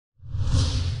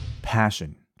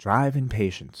passion, drive, and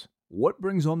patience. What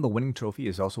brings home the winning trophy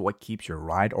is also what keeps your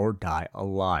ride or die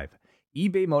alive.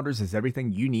 eBay Motors has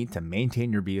everything you need to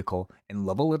maintain your vehicle and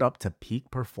level it up to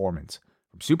peak performance.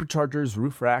 From superchargers,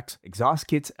 roof racks, exhaust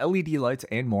kits, LED lights,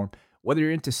 and more, whether you're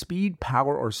into speed,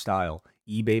 power, or style,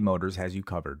 eBay Motors has you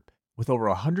covered. With over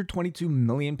 122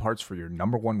 million parts for your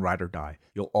number one ride or die,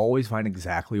 you'll always find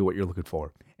exactly what you're looking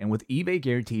for. And with eBay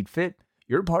Guaranteed Fit,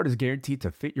 your part is guaranteed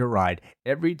to fit your ride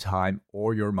every time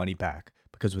or your money back.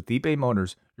 Because with eBay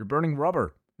Motors, you're burning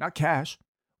rubber, not cash.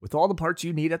 With all the parts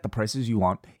you need at the prices you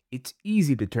want, it's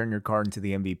easy to turn your car into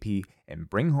the MVP and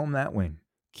bring home that win.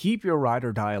 Keep your ride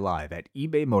or die alive at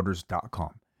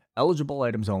ebaymotors.com. Eligible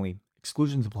items only.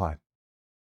 Exclusions apply.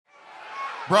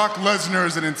 Brock Lesnar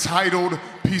is an entitled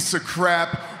piece of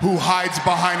crap who hides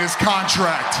behind his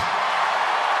contract.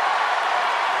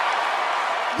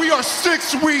 We are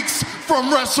 6 weeks from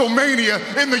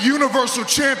WrestleMania and the Universal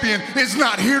Champion is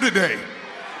not here today.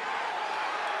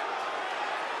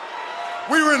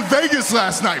 We were in Vegas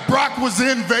last night. Brock was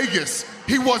in Vegas.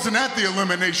 He wasn't at the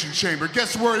Elimination Chamber.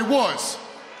 Guess where he was?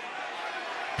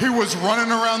 He was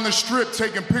running around the strip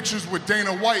taking pictures with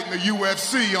Dana White and the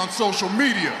UFC on social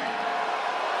media.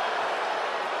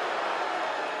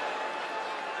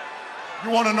 You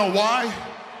want to know why?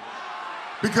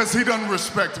 Because he doesn't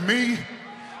respect me,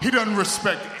 he doesn't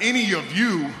respect any of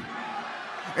you,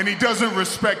 and he doesn't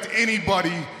respect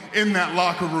anybody in that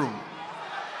locker room.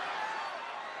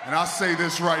 And I'll say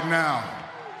this right now,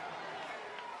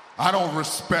 I don't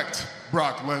respect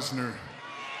Brock Lesnar.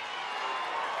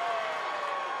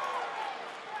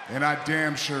 And I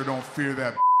damn sure don't fear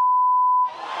that.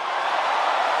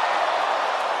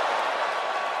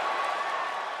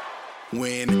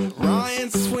 When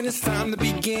Ryan's when it's time to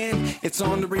begin, it's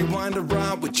on the Rewind to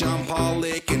Ride with John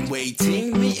Pollock and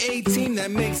Waiting. Me 18,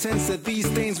 that makes sense that these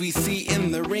things we see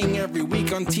in the ring every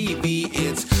week on TV.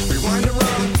 It's Rewind to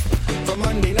Ride for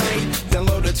Monday night.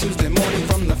 Download it Tuesday morning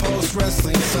from the Post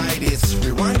Wrestling site. It's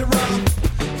Rewind to Ride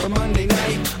for Monday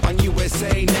night on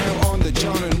USA Now on the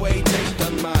John and Wai Take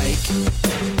the Mic.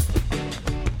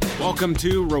 Welcome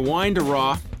to Rewind to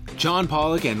Raw. John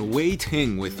Pollock and Wai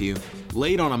Ting with you.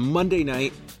 Late on a Monday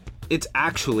night. It's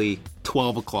actually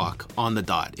 12 o'clock on the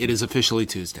dot. It is officially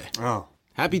Tuesday. Oh.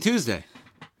 Happy Tuesday.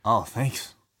 Oh,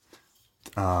 thanks.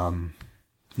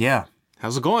 Yeah.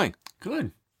 How's it going?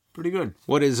 Good. Pretty good.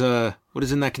 What is in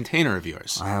that container of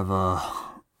yours? I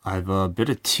have a bit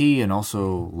of tea and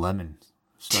also lemon.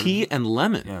 Tea and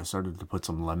lemon? Yeah, I started to put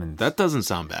some lemon. That doesn't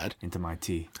sound bad. Into my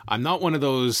tea. I'm not one of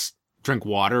those drink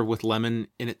water with lemon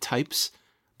in it types.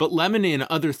 But lemon in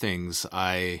other things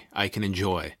I can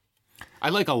enjoy. I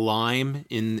like a lime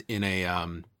in a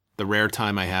the rare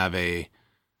time I have a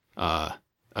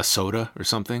soda or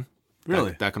something.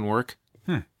 Really? That can work.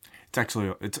 It's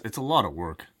actually it's a lot of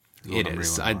work. It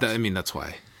is. I mean that's why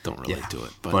I don't really do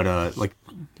it. But like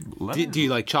lemon? Do you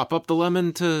like chop up the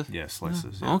lemon to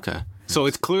slices. Yeah. Okay. So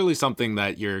it's clearly something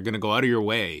that you're going to go out of your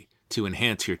way to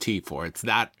enhance your tea for.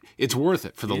 It's worth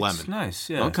it for the lemon. It's nice,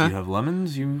 yeah. Okay. If you have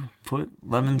lemons, you put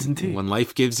lemons in tea. When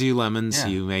life gives you lemons,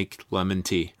 you make lemon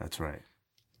tea. That's right.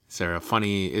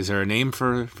 Is there a name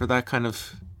for that kind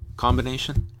of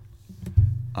combination?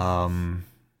 Lemon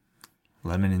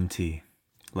and tea.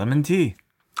 Lemon tea.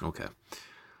 Okay.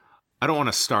 I don't want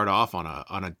to start off on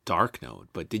a dark note,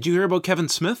 but did you hear about Kevin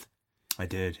Smith? I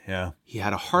did, yeah. He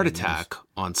had a heart attack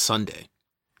on Sunday.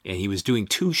 And he was doing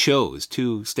 2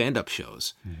 stand-up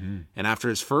shows. Mm-hmm. And after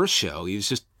his first show, he was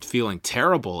just feeling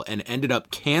terrible and ended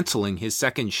up canceling his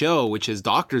second show, which his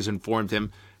doctors informed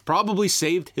him probably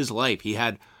saved his life. He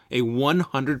had a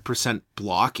 100%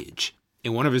 blockage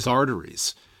in one of his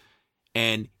arteries.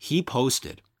 And he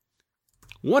posted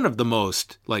one of the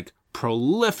most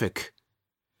prolific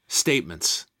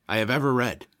statements I have ever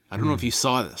read. I don't know if you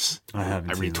saw this. I haven't.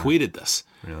 I retweeted this.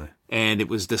 Really? And it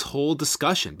was this whole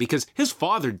discussion because his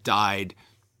father died.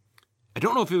 I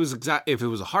don't know if it was if it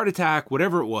was a heart attack,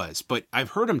 whatever it was, but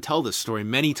I've heard him tell this story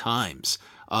many times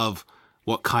of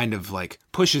what kind of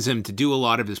pushes him to do a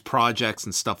lot of his projects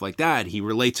and stuff like that. He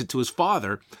relates it to his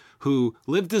father, who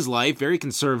lived his life very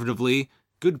conservatively,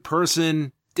 good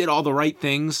person, did all the right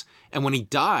things. And when he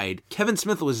died, Kevin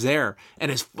Smith was there and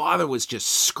his father was just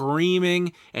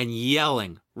screaming and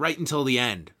yelling right until the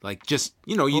end.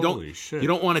 You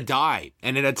don't want to die.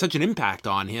 And it had such an impact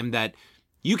on him that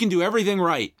you can do everything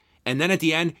right. And then at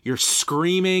the end, you're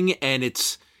screaming and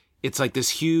it's like this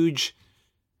huge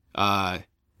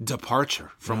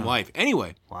departure from life.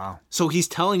 Anyway. Wow. So he's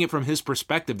telling it from his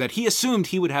perspective that he assumed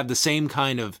he would have the same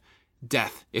kind of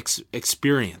death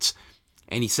experience.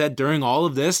 And he said during all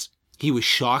of this, he was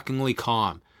shockingly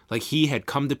calm. Like he had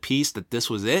come to peace that this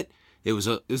was it.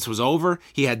 This was over.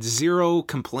 He had zero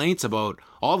complaints about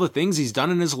all the things he's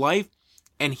done in his life,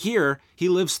 and here he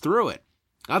lives through it.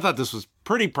 I thought this was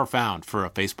pretty profound for a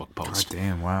Facebook post. God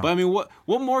damn, wow. But I mean, what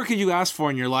more could you ask for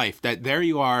in your life? That there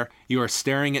you are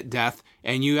staring at death,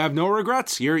 and you have no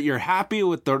regrets. You're happy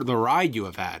with the ride you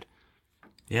have had.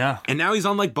 Yeah. And now he's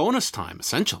on like bonus time,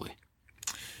 essentially.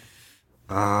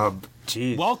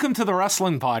 Geez. Welcome to the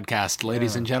Wrestling Podcast,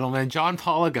 ladies and gentlemen. John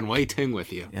Pollock and Wei Ting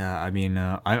with you. Yeah, I mean,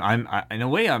 I'm in a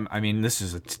way, I mean, this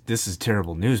is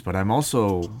terrible news, but I'm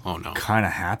also kind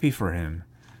of happy for him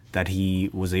that he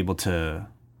was able to,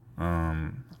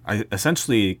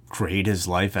 essentially create his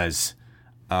life as,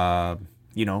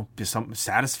 something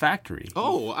satisfactory.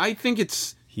 Oh, I think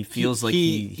it's he feels like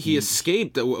he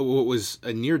escaped what was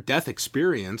a near-death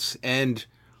experience, and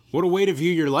what a way to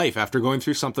view your life after going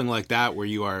through something like that, where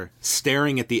you are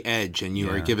staring at the edge and you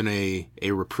are given a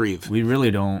reprieve. We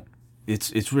really don't.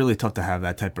 It's really tough to have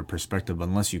that type of perspective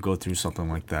unless you go through something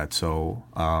like that. So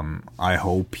I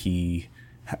hope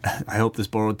this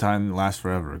borrowed time lasts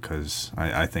forever, because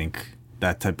I think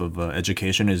that type of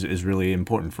education is really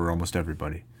important for almost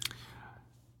everybody.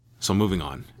 So moving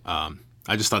on.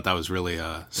 I just thought that was really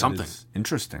something.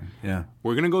 Interesting, yeah.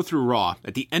 We're going to go through Raw.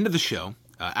 At the end of the show,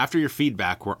 after your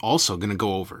feedback, we're also going to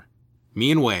go over me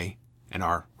and Wei and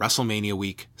our WrestleMania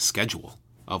week schedule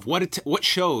of what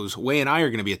shows Wei and I are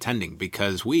going to be attending,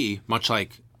 because we, much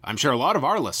like I'm sure a lot of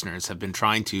our listeners, have been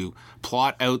trying to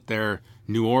plot out their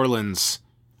New Orleans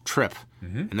trip.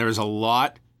 And there is a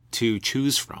lot to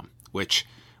choose from, which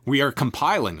we are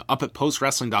compiling up at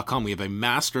postwrestling.com. We have a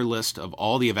master list of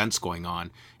all the events going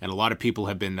on, and a lot of people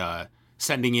have been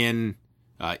sending in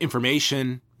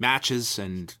information, matches,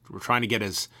 and we're trying to get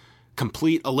as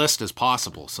complete a list as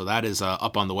possible. So that is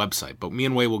up on the website. But me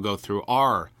and Wei will go through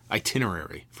our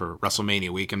itinerary for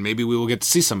WrestleMania week, and maybe we will get to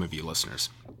see some of you listeners.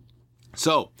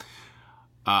 So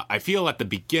I feel at the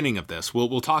beginning of this,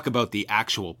 we'll talk about the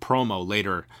actual promo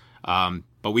later,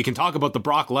 but we can talk about the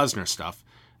Brock Lesnar stuff.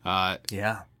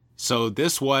 Yeah. So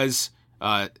this was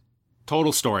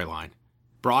total storyline.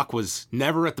 Brock was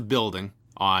never at the building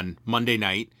on Monday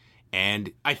night.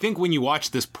 And I think when you watch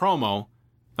this promo,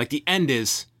 like the end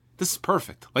this is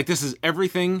perfect. Like this is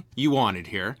everything you wanted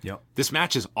here. Yep. This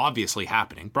match is obviously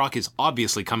happening. Brock is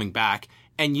obviously coming back.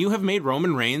 And you have made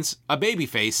Roman Reigns a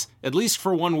babyface, at least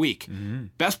for 1 week.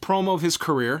 Best promo of his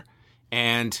career.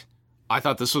 And I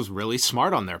thought this was really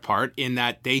smart on their part in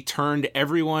that they turned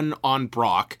everyone on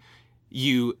Brock.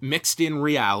 You mixed in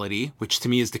reality, which to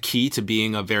me is the key to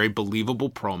being a very believable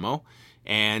promo.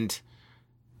 And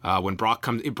when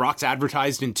Brock's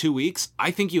advertised in 2 weeks,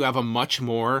 I think you have a much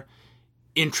more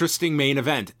interesting main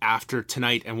event after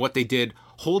tonight and what they did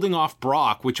holding off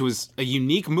Brock, which was a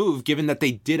unique move given that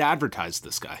they did advertise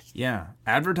this guy. Yeah,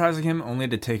 advertising him only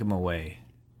to take him away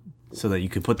so that you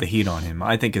could put the heat on him,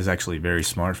 I think is actually very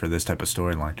smart for this type of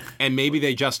storyline. And maybe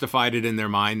they justified it in their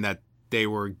mind that they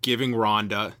were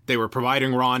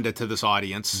providing Ronda to this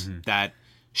audience, that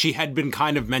she had been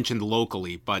kind of mentioned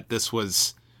locally, but this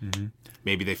was,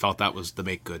 maybe they felt that was the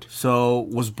make good. So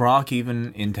was Brock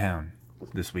even in town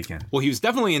this weekend? Well, he was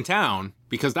definitely in town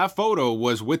because that photo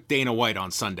was with Dana White on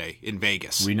Sunday in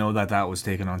Vegas. We know that was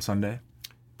taken on Sunday?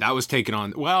 That was taken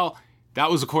on,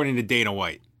 that was according to Dana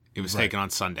White. It was taken on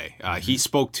Sunday. He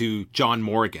spoke to John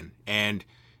Morgan, and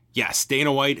yes,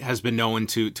 Dana White has been known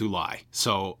to lie.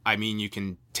 So, I mean, you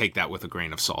can take that with a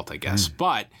grain of salt, I guess.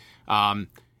 But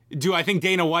do I think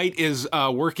Dana White is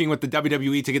working with the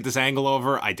WWE to get this angle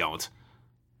over? I don't.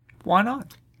 Why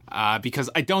not? Because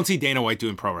I don't see Dana White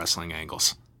doing pro wrestling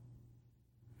angles.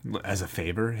 As a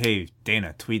favor? Hey,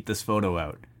 Dana, tweet this photo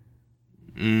out.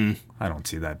 I don't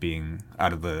see that being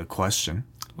out of the question.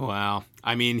 Well,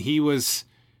 I mean, he was...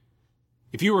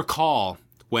 If you recall,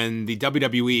 when the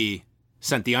WWE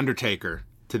sent The Undertaker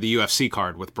to the UFC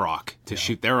card with Brock to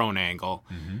shoot their own angle,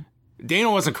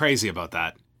 Dana wasn't crazy about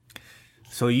that.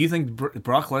 So you think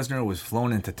Brock Lesnar was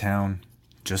flown into town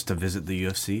just to visit the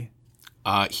UFC?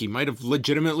 He might have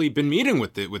legitimately been meeting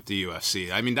with the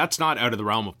UFC. I mean, that's not out of the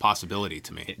realm of possibility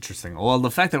to me. Interesting. Well, the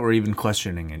fact that we're even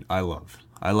questioning it, I love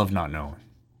not knowing.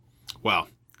 Well,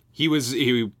 he was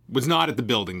not at the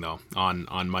building though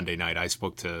on Monday night. I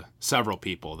spoke to several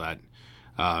people that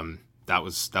that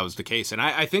was the case, and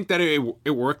I think that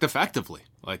it worked effectively.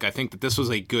 Like, I think that this was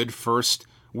a good first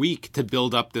week to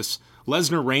build up this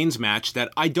Lesnar Reigns match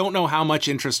that I don't know how much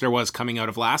interest there was coming out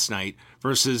of last night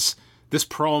versus this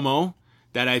promo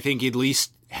that I think at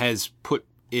least has put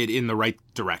it in the right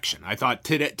direction. I thought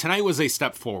tonight was a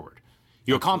step forward.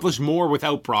 You accomplished more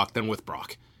without Brock than with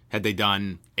Brock, had they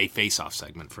done a face-off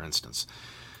segment, for instance.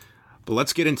 But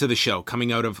let's get into the show.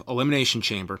 Coming out of Elimination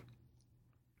Chamber,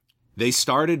 They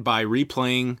started by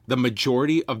replaying the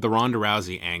majority of the Ronda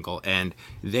Rousey angle, and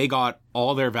they got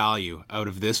all their value out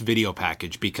of this video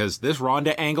package because this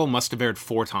Ronda angle must have aired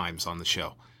 4 times on the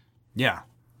show. Yeah,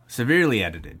 severely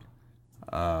edited.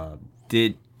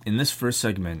 In this first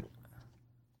segment,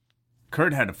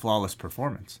 Kurt had a flawless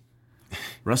performance.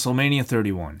 WrestleMania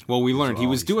 31. Well, we learned he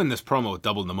was doing this promo with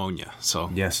double pneumonia, so...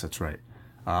 Yes, that's right.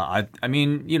 I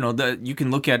mean, you know, you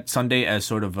can look at Sunday as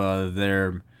sort of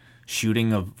their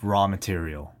shooting of Raw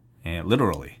material,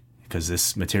 literally, because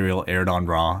this material aired on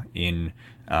Raw in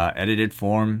edited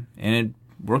form, and it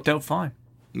worked out fine.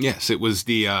 Yes, it was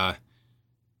it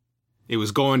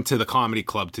was going to the comedy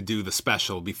club to do the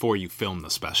special before you film the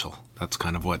special. That's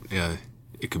kind of what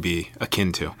it could be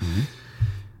akin to. Mm-hmm.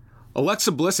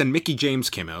 Alexa Bliss and Mickie James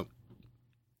came out.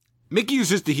 Mickie is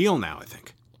just the heel now, I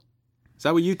think. Is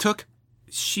that what you took?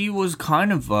 She was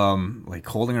kind of like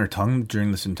holding her tongue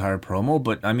during this entire promo,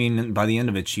 but I mean, by the end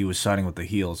of it, she was siding with the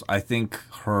heels. I think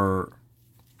her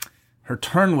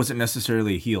turn wasn't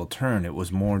necessarily a heel turn. It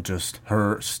was more just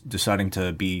her deciding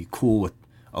to be cool with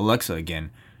Alexa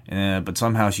again. But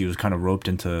somehow she was kind of roped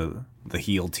into the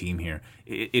heel team here.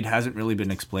 It hasn't really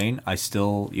been explained. I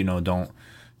still, you know,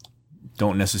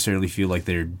 don't necessarily feel like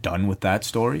they're done with that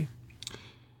story.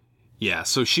 Yeah,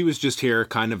 so she was just here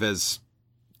kind of as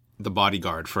the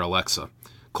bodyguard for Alexa.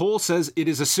 Cole says it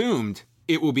is assumed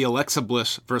it will be Alexa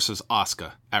Bliss versus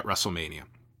Asuka at WrestleMania.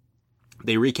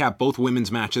 They recap both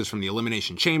women's matches from the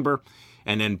Elimination Chamber,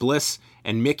 and then Bliss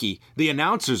and Mickie, the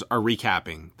announcers, are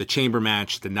recapping the Chamber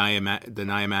match, the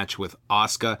Nia match with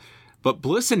Asuka. But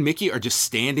Bliss and Mickie are just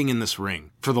standing in this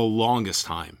ring for the longest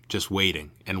time, just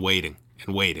waiting and waiting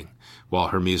and waiting while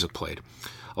her music played.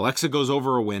 Alexa goes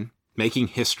over a win, making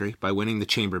history by winning the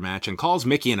Chamber match, and calls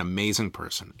Mickie an amazing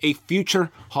person, a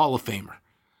future Hall of Famer.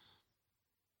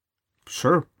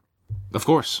 Sure. Of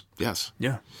course, yes.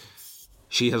 Yeah.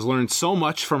 She has learned so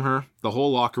much from her. The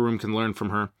whole locker room can learn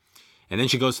from her. And then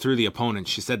she goes through the opponents.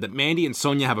 She said that Mandy and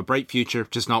Sonya have a bright future,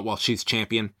 just not while she's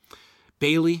champion.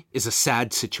 Bayley is a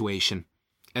sad situation.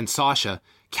 And Sasha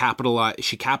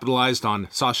capitalized on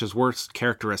Sasha's worst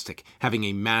characteristic, having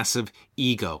a massive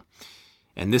ego.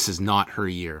 And this is not her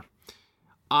year.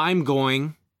 I'm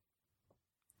going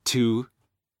to,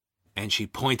 and she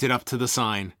pointed up to the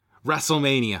sign,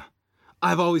 WrestleMania.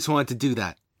 I've always wanted to do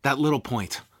that. That little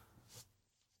point.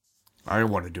 I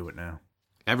want to do it now.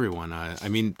 Everyone. I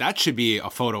mean, that should be a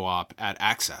photo op at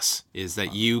Access, is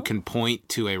that you can point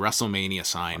to a WrestleMania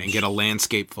sign and get a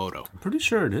landscape photo. I'm pretty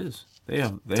sure it is. They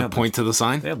have point to the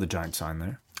sign? They have the giant sign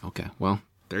there. Okay, well,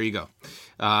 there you go.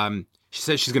 She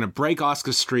says she's going to break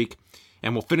Asuka's streak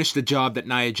and will finish the job that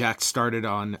Nia Jax started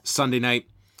on Sunday night.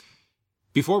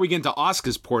 Before we get into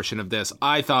Asuka's portion of this,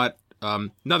 I thought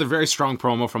another very strong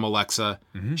promo from Alexa.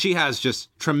 Mm-hmm. She has just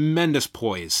tremendous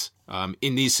poise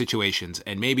in these situations,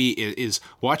 and maybe is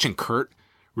watching Kurt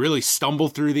really stumble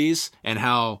through these and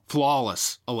how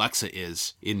flawless Alexa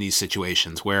is in these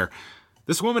situations where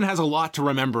this woman has a lot to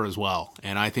remember as well,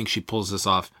 and I think she pulls this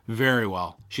off very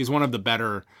well. She's one of the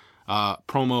better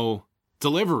promo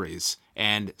deliveries,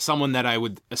 and someone that I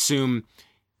would assume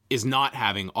is not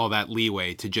having all that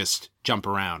leeway to just jump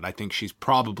around. I think she's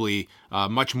probably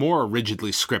much more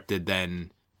rigidly scripted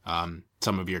than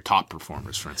some of your top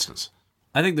performers, for instance.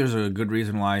 I think there's a good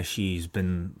reason why she's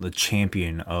been the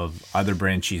champion of either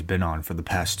brand she's been on for the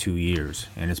past 2 years,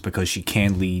 and it's because she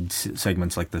can lead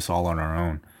segments like this all on her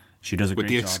own. She does a great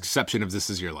job. With the exception of This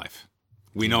Is Your Life.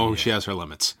 We know she has her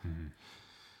limits. Mm-hmm.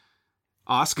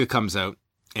 Asuka comes out,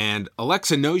 and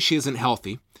Alexa knows she isn't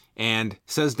healthy, and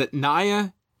says that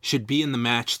Nia should be in the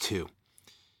match too.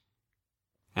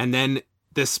 And then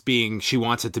this being, she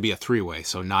wants it to be a 3-way,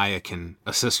 so Nia can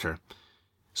assist her.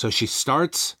 So she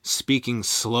starts speaking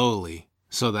slowly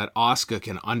so that Asuka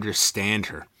can understand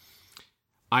her.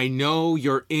 I know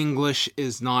your English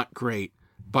is not great,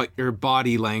 but your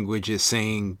body language is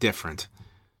saying different.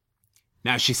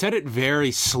 Now, she said it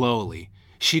very slowly.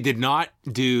 She did not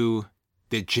do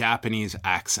the Japanese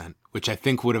accent, which I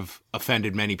think would have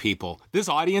offended many people. This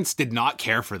audience did not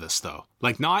care for this, though.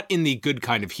 Like, not in the good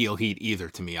kind of heel heat either,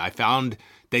 to me. I found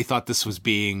they thought this was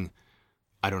being,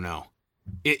 I don't know.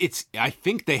 I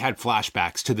think they had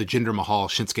flashbacks to the Jinder Mahal,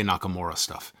 Shinsuke Nakamura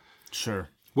stuff. Sure.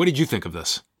 What did you think of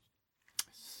this?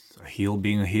 A heel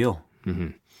being a heel.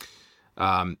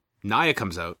 Mm-hmm. Nia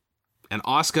comes out, and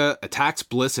Asuka attacks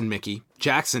Bliss and Mickie.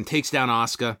 Jackson takes down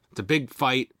Asuka. It's a big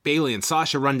fight. Bayley and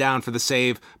Sasha run down for the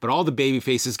save, but all the baby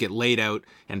faces get laid out,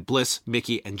 and Bliss,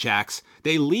 Mickie, and Jax,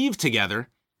 they leave together,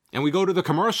 and we go to the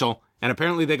commercial, and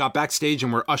apparently they got backstage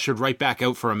and were ushered right back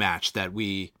out for a match that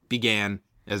we began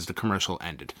as the commercial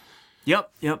ended.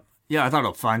 Yep. Yeah, I thought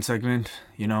a fine segment.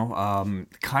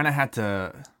 Kind of had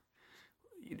to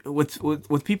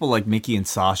with people like Mickey and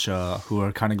Sasha who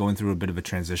are kind of going through a bit of a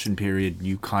transition period.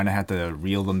 You kind of had to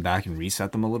reel them back and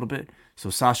reset them a little bit. So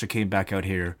Sasha came back out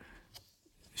here.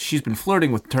 She's been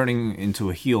flirting with turning into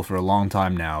a heel for a long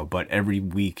time now, but every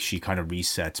week she kind of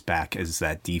resets back as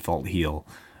that default heel,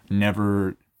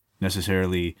 never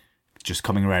necessarily just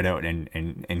coming right out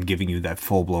and giving you that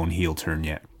full-blown heel turn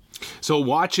yet. So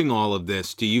watching all of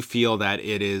this, do you feel that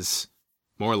it is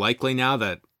more likely now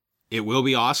that it will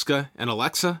be Asuka and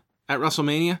Alexa at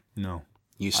WrestleMania? No.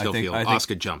 You still feel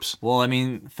Asuka jumps? Well, I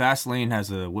mean, Fastlane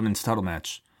has a women's title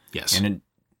match. Yes. And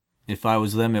if I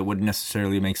was them, it wouldn't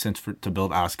necessarily make sense to build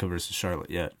Asuka versus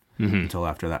Charlotte yet until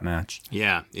after that match.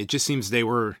 Yeah, it just seems they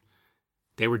were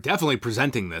definitely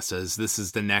presenting this as this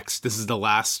is the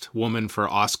last woman for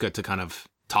Asuka to kind of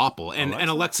topple, and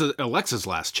Alexa's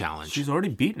last challenge. She's already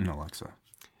beaten Alexa.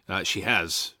 She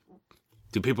has.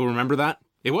 Do people remember that?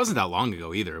 It wasn't that long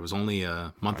ago either. It was only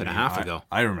a month and a half ago.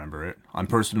 I remember it. I'm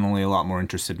personally a lot more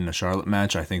interested in a Charlotte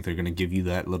match. I think they're going to give you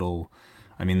that little.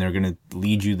 I mean, they're going to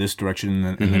lead you this direction,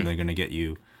 and then they're going to get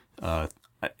you.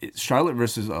 Charlotte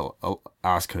versus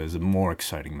Asuka is a more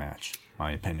exciting match, in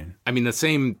my opinion. I mean, the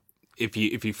same. If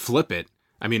you flip it,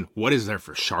 I mean, what is there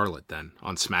for Charlotte then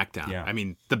on SmackDown? Yeah. I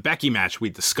mean, the Becky match we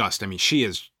discussed. I mean, she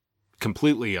is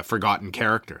completely a forgotten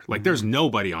character. Like, there's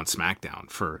nobody on SmackDown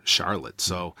for Charlotte.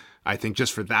 So I think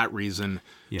just for that reason,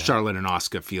 Charlotte and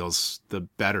Asuka feels the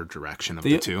better direction of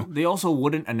the two. They also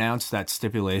wouldn't announce that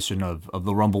stipulation of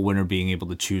the Rumble winner being able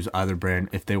to choose either brand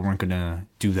if they weren't going to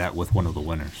do that with one of the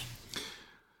winners.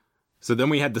 So then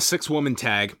we had the 6-woman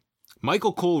tag.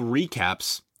 Michael Cole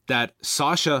recaps that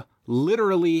Sasha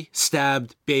literally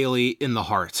stabbed Bayley in the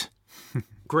heart.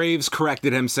 Graves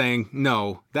corrected him, saying,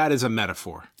 "No, that is a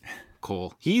metaphor."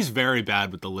 Cole, he's very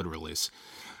bad with the literalies,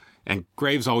 and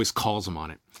Graves always calls him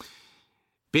on it.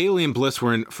 Bayley and Bliss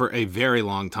were in for a very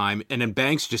long time, and then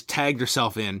Banks just tagged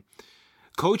herself in.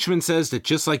 Coachman says that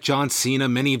just like John Cena,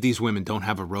 many of these women don't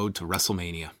have a road to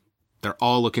WrestleMania. They're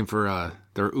all looking for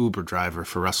their Uber driver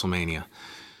for WrestleMania.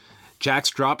 Jax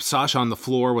dropped Sasha on the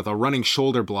floor with a running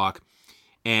shoulder block,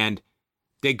 and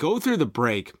they go through the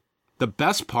break. The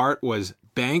best part was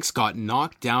Banks got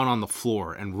knocked down on the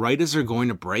floor, and right as they're going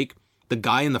to break, the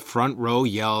guy in the front row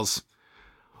yells,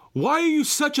 "Why are you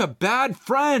such a bad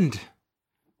friend?"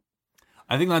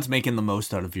 I think that's making the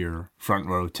most out of your front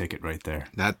row ticket right there.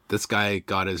 This guy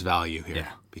got his value here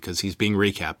because he's being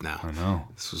recapped now. I know.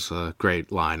 This was a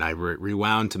great line. I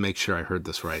rewound to make sure I heard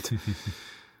this right.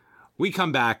 We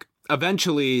come back.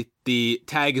 Eventually, the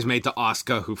tag is made to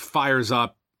Asuka, who fires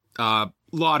up. A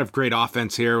lot of great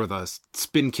offense here with a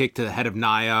spin kick to the head of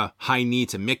Nia, high knee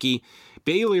to Mickey.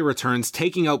 Bayley returns,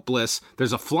 taking out Bliss.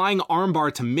 There's a flying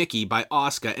armbar to Mickey by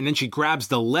Asuka, and then she grabs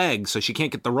the leg so she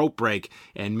can't get the rope break,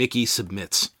 and Mickey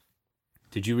submits.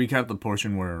 Did you recap the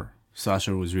portion where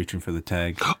Sasha was reaching for the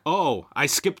tag? Oh, I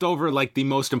skipped over like the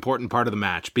most important part of the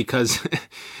match because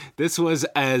this was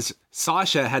as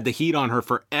Sasha had the heat on her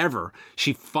forever.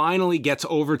 She finally gets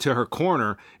over to her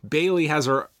corner. Bayley has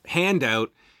her hand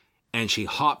out, and she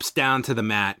hops down to the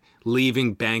mat,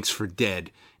 leaving Banks for dead.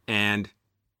 And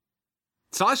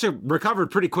Sasha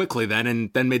recovered pretty quickly then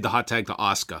and then made the hot tag to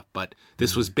Asuka. But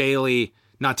this was Bayley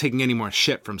not taking any more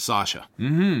shit from Sasha.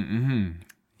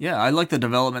 Yeah, I like the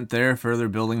development there, further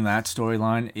building that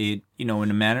storyline. It,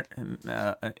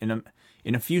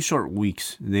 in a few short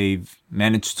weeks, they've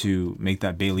managed to make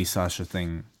that Bayley Sasha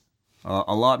thing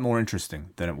a lot more interesting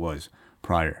than it was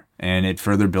prior, and it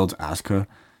further builds Asuka.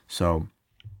 So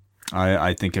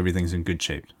I think everything's in good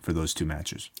shape for those two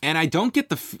matches. And I don't get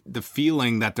the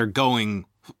feeling that they're going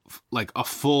like a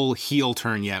full heel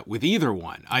turn yet with either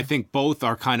one. I think both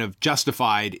are kind of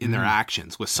justified in their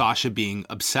actions, with Sasha being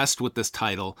obsessed with this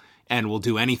title and will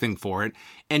do anything for it,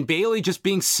 and Bayley just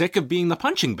being sick of being the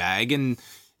punching bag and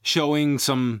showing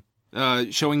some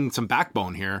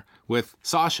backbone here with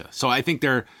Sasha. So I think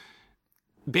they're,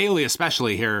 Bayley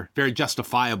especially here, very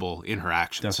justifiable in her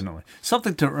actions. Definitely.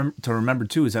 Something to remember,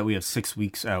 too, is that we have 6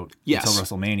 weeks out until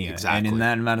WrestleMania. Exactly. And in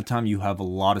that amount of time, you have a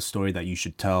lot of story that you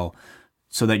should tell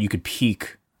so that you could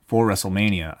peak for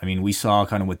WrestleMania. I mean, we saw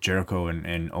kind of with Jericho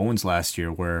and Owens last year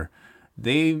where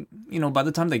they, by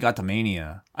the time they got to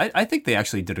Mania, I think they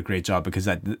actually did a great job because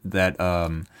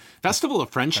that Festival of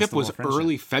Friendship was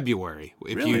early February.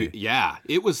 Really?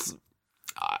 It was...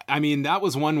 I mean, that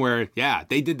was one where,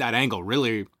 they did that angle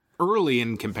really early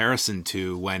in comparison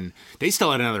to when they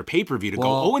still had another pay-per-view to go.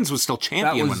 Owens was still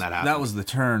champion when that happened. That was the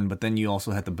turn, but then you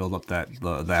also had to build up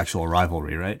the actual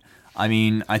rivalry, right? I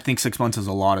mean, I think 6 weeks is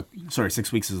a lot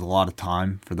of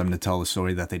time for them to tell the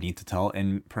story that they need to tell.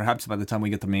 And perhaps by the time we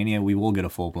get to Mania, we will get a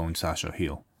full-blown Sasha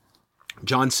heel.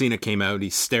 John Cena came out. He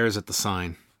stares at the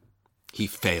sign. He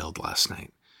failed last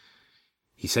night.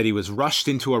 He said he was rushed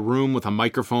into a room with a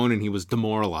microphone and he was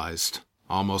demoralized,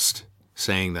 almost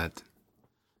saying that,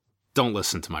 don't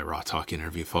listen to my Raw Talk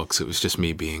interview, folks. It was just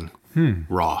me being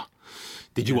raw.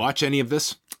 Did you watch any of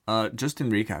this? Just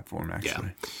in recap form,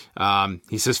 actually. Yeah.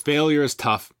 He says, failure is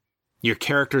tough. Your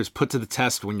character is put to the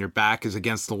test when your back is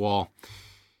against the wall.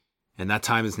 And that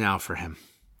time is now for him.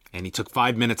 And he took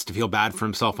 5 minutes to feel bad for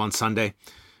himself on Sunday.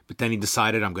 But then he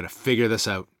decided, I'm going to figure this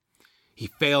out. He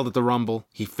failed at the Rumble.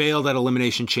 He failed at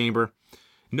Elimination Chamber.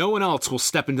 No one else will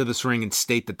step into this ring and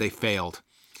state that they failed.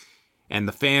 And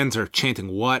the fans are chanting,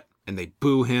 what? And they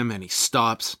boo him, and he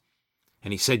stops.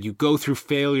 And he said, you go through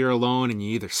failure alone, and you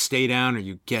either stay down or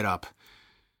you get up.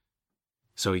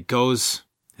 So he goes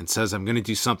and says, I'm going to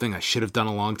do something I should have done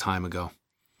a long time ago.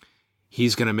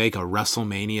 He's going to make a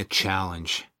WrestleMania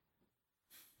challenge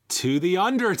to The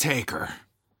Undertaker.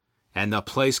 And the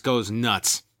place goes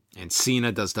nuts. And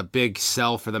Cena does the big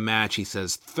sell for the match. He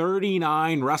says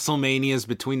 39 WrestleManias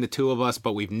between the two of us,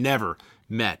 but we've never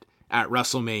met at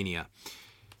WrestleMania.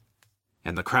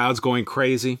 And the crowd's going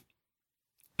crazy.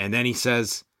 And then he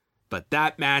says, but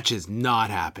that match is not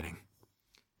happening.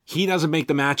 He doesn't make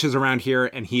the matches around here,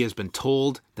 and he has been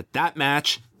told that that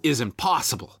match is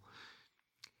impossible.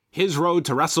 His road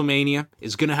to WrestleMania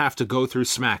is going to have to go through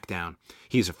SmackDown.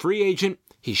 He's a free agent.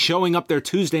 He's showing up there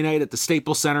Tuesday night at the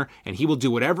Staples Center, and he will do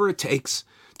whatever it takes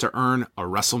to earn a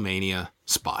WrestleMania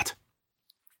spot.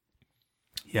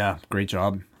 Yeah, great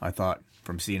job, I thought,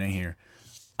 from Cena here.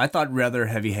 I thought rather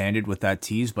heavy-handed with that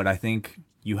tease, but I think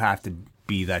you have to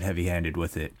be that heavy-handed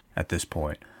with it at this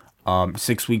point.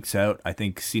 6 weeks out, I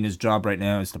think Cena's job right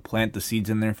now is to plant the seeds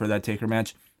in there for that Taker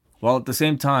match, while at the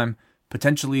same time,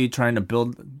 potentially trying to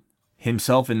build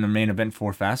himself in the main event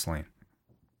for Fastlane.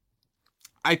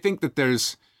 I think that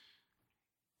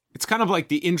it's kind of like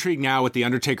the intrigue now with the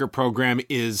Undertaker program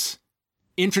is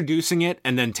introducing it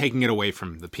and then taking it away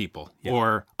from the people,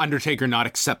 or Undertaker not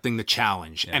accepting the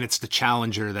challenge. And it's the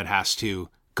challenger that has to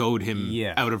goad him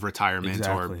out of retirement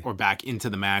or back into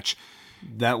the match.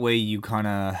 That way you kind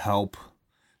of help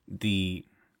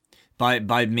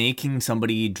by making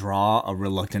somebody draw a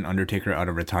reluctant Undertaker out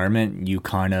of retirement, you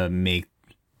kind of make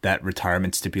that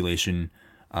retirement stipulation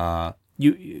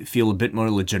you feel a bit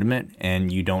more legitimate,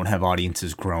 and you don't have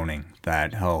audiences groaning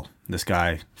that, oh, this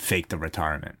guy faked the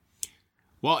retirement.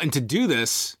 Well, and to do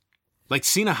this, like,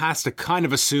 Cena has to kind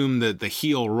of assume the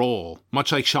heel role,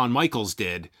 much like Shawn Michaels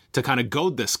did, to kind of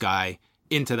goad this guy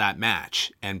into that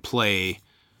match and play.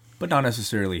 But not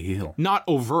necessarily heel. Not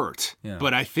overt,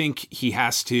 but I think he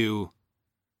has to.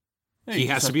 He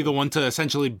has to be the one to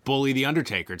essentially bully the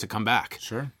Undertaker to come back.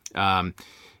 Sure.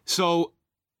 So,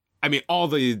 I mean, all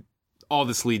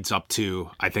this leads up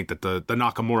to, I think that the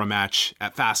Nakamura match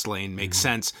at Fastlane makes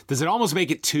sense. Does it almost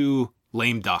make it too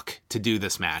lame duck to do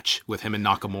this match with him and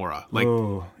Nakamura? Like,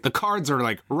 the cards are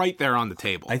like right there on the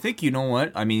table. I think, you know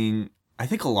what? I mean, I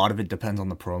think a lot of it depends on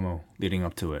the promo leading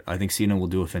up to it. I think Cena will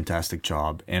do a fantastic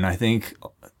job. And I think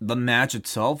the match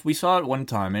itself, we saw it one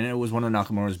time, and it was one of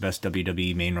Nakamura's best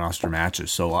WWE main roster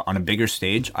matches. So on a bigger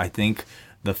stage, I think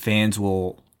the fans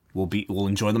will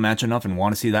enjoy the match enough and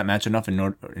want to see that match enough in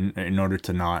order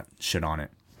to not shit on it.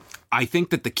 I think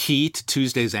that the key to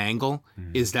Tuesday's angle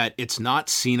is that it's not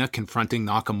Cena confronting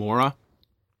Nakamura.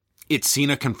 It's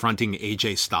Cena confronting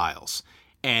AJ Styles.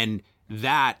 And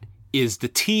that is the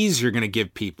tease you're going to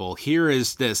give people. Here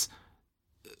is this,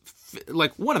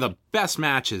 like, one of the best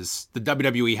matches the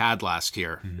WWE had last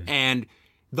year. And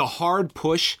the hard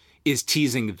push is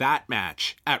teasing that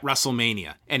match at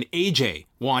WrestleMania, and AJ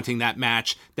wanting that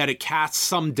match, that it casts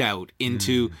some doubt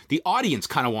into the audience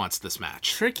kind of wants this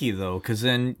match. Tricky, though, because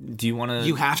then do you want to...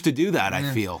 You have to do that,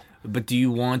 I feel. But do you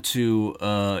want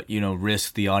to,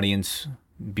 risk the audience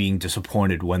being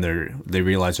disappointed when they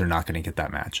realize they're not going to get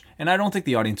that match? And I don't think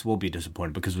the audience will be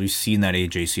disappointed, because we've seen that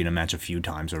AJ Cena match a few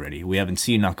times already. We haven't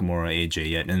seen Nakamura AJ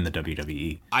yet in the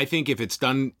WWE. I think if it's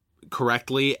done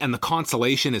correctly, and the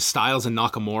consolation is Styles and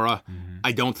Nakamura,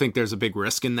 I don't think there's a big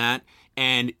risk in that.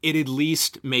 And it at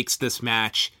least makes this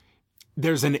match,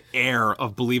 there's an air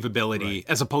of believability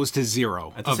as opposed to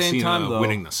zero of Cena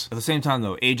winning this. At the same time,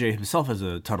 though, AJ himself has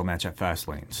a title match at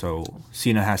Fastlane, so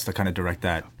Cena has to kind of direct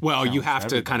that. Well, you have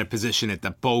to kind of position it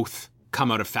that both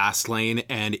come out of Fastlane,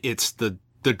 and it's the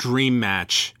dream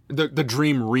match, the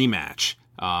dream rematch.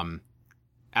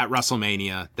 At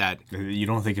WrestleMania, that... You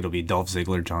don't think it'll be Dolph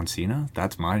Ziggler, John Cena?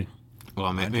 That's my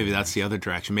Well, maybe that's the other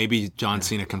direction. Maybe John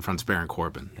Cena confronts Baron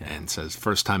Corbin and says,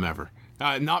 first time ever.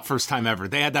 Not first time ever.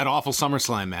 They had that awful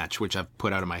SummerSlam match, which I've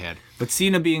put out of my head. But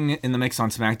Cena being in the mix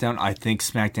on SmackDown, I think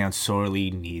SmackDown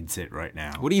sorely needs it right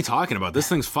now. What are you talking about? This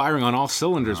thing's firing on all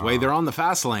cylinders, Wade. They're on the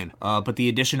fast lane. But the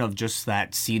addition of just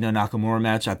that Cena-Nakamura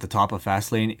match at the top of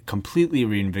Fastlane completely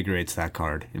reinvigorates that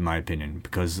card, in my opinion,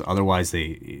 because otherwise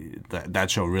that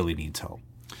show really needs help.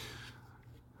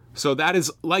 So that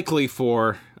is likely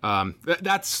for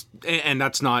that's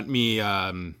not me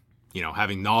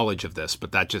having knowledge of this,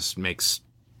 but that just makes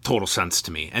total sense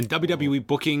to me. And WWE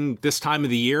booking this time of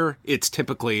the year,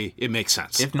 it makes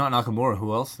sense. If not Nakamura,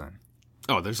 who else then?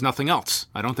 Oh, there's nothing else.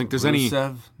 I don't think there's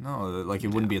Rusev? No, like it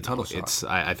wouldn't be a title shot.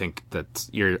 I think that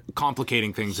you're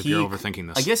complicating things if you're overthinking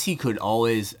this. I guess he could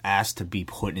always ask to be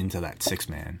put into that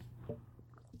 6-man.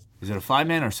 Is it a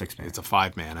 5-man or 6-man? It's a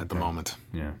 5-man at the moment.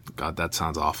 Yeah. God, that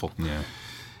sounds awful. Yeah.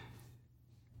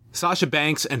 Sasha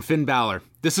Banks and Finn Balor.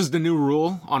 This is the new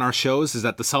rule on our shows, is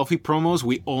that the selfie promos,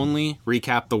 we only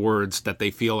recap the words that they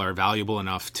feel are valuable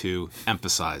enough to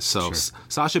emphasize. So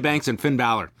Sasha Banks and Finn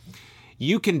Balor.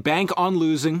 You can bank on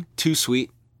losing, too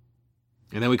sweet.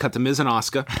 And then we cut to Miz and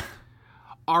Asuka.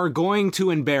 Are going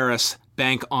to embarrass,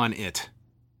 bank on it.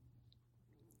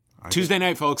 Tuesday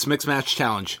night, folks, Mixed Match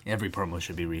Challenge. Every promo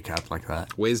should be recapped like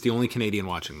that. Way's the only Canadian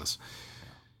watching this.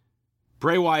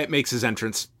 Bray Wyatt makes his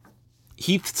entrance.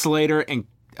 Heath Slater and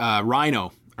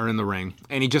Rhino are in the ring,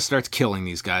 and he just starts killing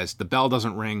these guys. The bell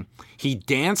doesn't ring. He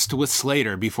danced with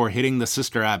Slater before hitting the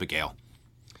Sister Abigail.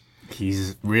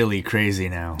 He's really crazy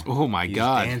now. Oh, my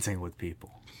God. He's dancing with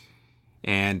people.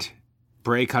 And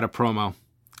Bray cut a promo.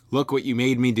 Look what you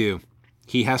made me do.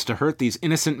 He has to hurt these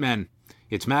innocent men.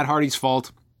 It's Matt Hardy's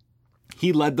fault.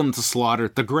 He led them to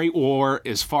slaughter. The Great War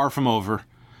is far from over.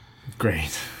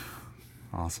 Great.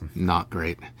 Awesome. Not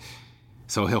great.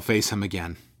 So he'll face him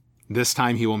again. This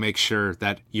time he will make sure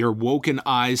that your woken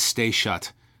eyes stay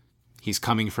shut. He's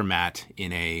coming for Matt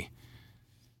in a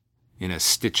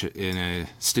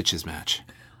Stitches match.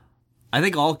 I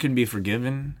think all can be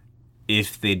forgiven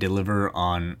if they deliver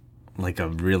on like a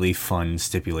really fun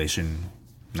stipulation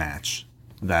match.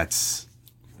 That's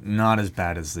not as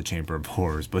bad as the Chamber of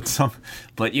Horrors, but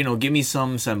give me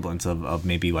some semblance of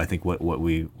maybe I think what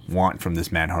we want from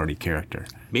this Matt Hardy character.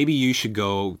 Maybe you should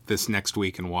go this next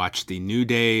week and watch the New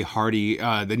Day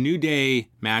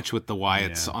match with the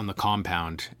Wyatts on the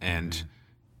compound, and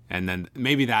then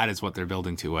maybe that is what they're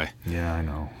building to. Yeah, I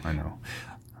know.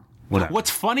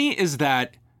 What's funny is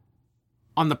that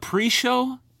on the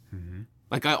pre-show,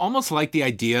 like I almost like the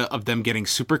idea of them getting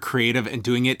super creative and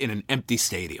doing it in an empty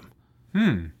stadium.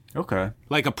 Okay.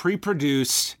 Like a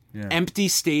pre-produced, empty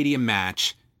stadium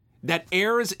match that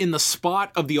airs in the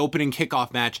spot of the opening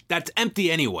kickoff match that's empty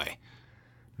anyway.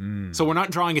 So we're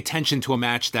not drawing attention to a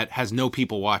match that has no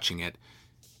people watching it.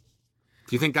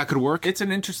 Do you think that could work? It's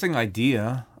an interesting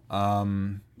idea.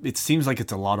 It seems like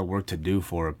it's a lot of work to do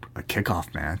for a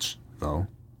kickoff match, though.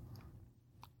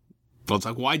 Well, it's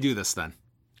like, why do this then?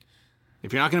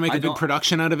 If you're not going to make a big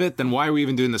production out of it, then why are we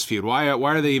even doing this feud? Why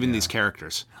are they even these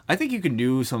characters? I think you can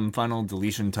do some final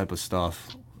deletion type of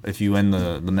stuff if you end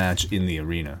the match in the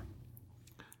arena.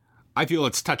 I feel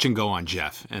it's touch and go on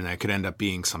Jeff, and that could end up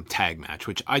being some tag match,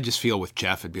 which I just feel with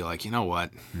Jeff, it'd be like, you know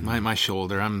what? My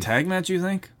shoulder, Tag match, you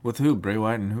think? With who? Bray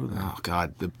Wyatt and who then? Oh,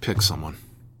 God, pick someone.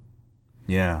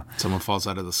 Yeah. Someone falls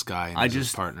out of the sky and is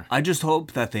his partner. I just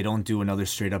hope that they don't do another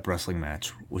straight-up wrestling match,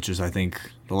 which is, I think,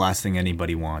 the last thing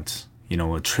anybody wants.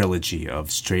 A trilogy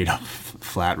of straight-up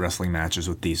flat wrestling matches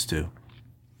with these two.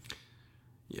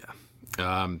 Yeah.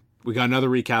 We got another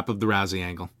recap of the Rousey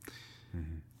angle.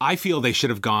 I feel they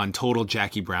should have gone total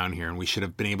Jackie Brown here, and we should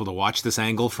have been able to watch this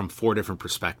angle from 4 different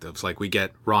perspectives. Like, we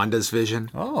get Ronda's vision,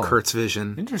 Kurt's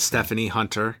vision, Stephanie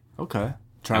Hunter. Okay.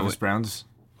 Travis Brown's.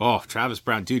 Oh, Travis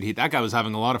Brown. Dude, that guy was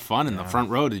having a lot of fun in the front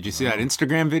row. Did you see that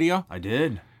Instagram video? I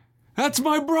did. That's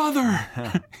my brother!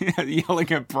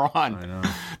 Yelling at Braun. I know.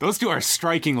 Those two are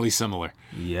strikingly similar.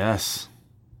 Yes.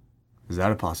 Is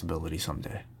that a possibility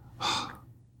someday?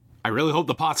 I really hope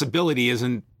the possibility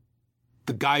isn't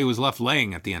the guy who was left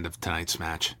laying at the end of tonight's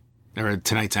match. Or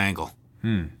tonight's angle.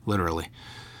 Literally.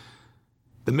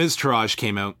 The Miz Taraj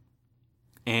came out,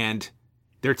 and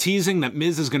they're teasing that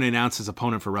Miz is going to announce his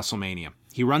opponent for WrestleMania.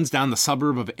 He runs down the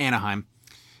suburb of Anaheim,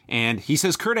 and he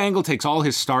says Kurt Angle takes all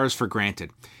his stars for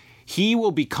granted. He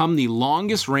will become the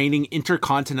longest reigning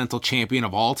Intercontinental Champion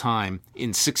of all time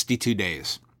in 62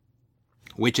 days,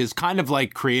 which is kind of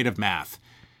like creative math.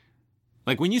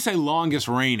 Like when you say longest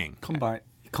reigning.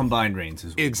 Combined reigns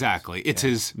as well. Exactly. It's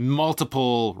his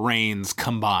multiple reigns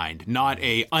combined, not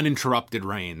a uninterrupted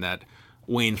reign that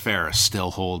Wayne Ferris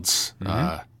still holds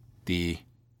the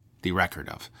record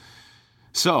of.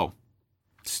 So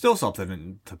Still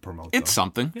something to promote. it's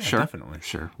something. Yeah, sure. definitely.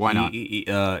 Sure. Why not?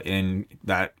 And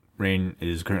that reign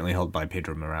is currently held by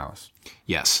Pedro Morales.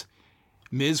 Yes.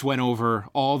 Miz went over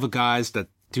all the guys that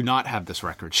do not have this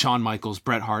record. Shawn Michaels,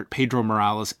 Bret Hart, Pedro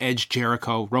Morales, Edge,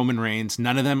 Jericho, Roman Reigns.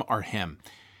 None of them are him.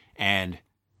 And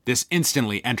this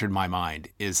instantly entered my mind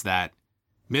is that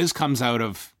Miz comes out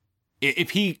of...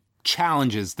 If he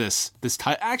challenges this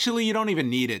title... Actually, you don't even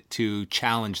need it to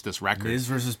challenge this record. Miz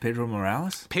versus Pedro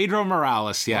Morales? Pedro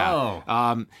Morales, yeah.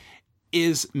 Oh.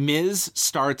 Is Miz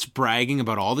starts bragging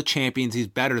about all the champions he's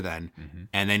better than,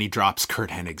 and then he drops Kurt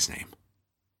Hennig's name.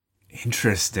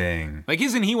 Interesting. Like,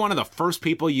 isn't he one of the first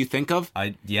people you think of?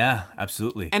 Yeah,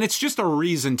 absolutely. And it's just a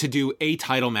reason to do a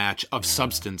title match of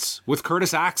substance with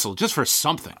Curtis Axel, just for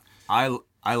something. I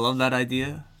love that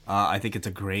idea. I think it's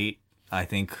a great,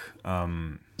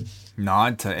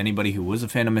 nod to anybody who was a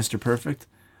fan of Mr. Perfect.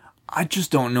 I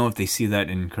just don't know if they see that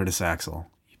in Curtis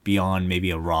Axel beyond maybe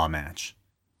a Raw match.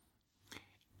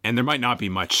 And there might not be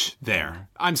much there.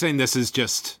 I'm saying this is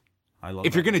just...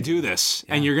 If you're going to do this,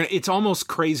 and it's almost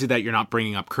crazy that you're not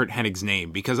bringing up Kurt Hennig's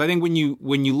name, because I think when you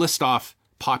list off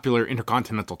popular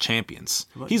Intercontinental champions,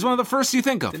 he's one of the first you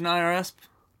think of. Didn't IRS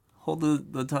hold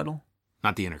the title?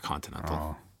 Not the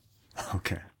Intercontinental. Oh,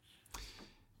 okay.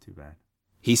 Too bad.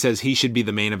 He says he should be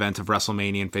the main event of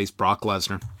WrestleMania and face Brock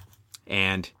Lesnar,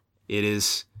 and it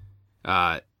is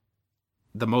the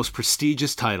most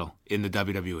prestigious title in the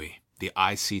WWE, the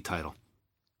IC title.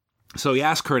 So he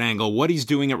asked Kurt Angle what he's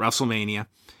doing at WrestleMania,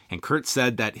 and Kurt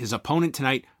said that his opponent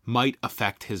tonight might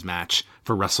affect his match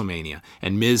for WrestleMania.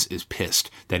 And Miz is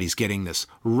pissed that he's getting this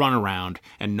runaround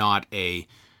and not a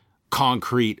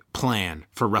concrete plan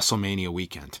for WrestleMania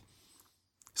weekend.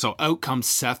 So out comes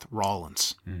Seth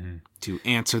Rollins to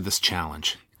answer this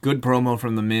challenge. Good promo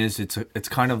from The Miz. It's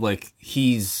kind of like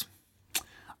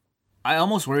I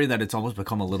almost worry that it's almost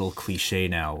become a little cliche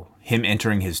now. Him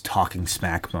entering his talking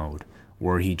smack mode,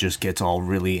 where he just gets all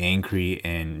really angry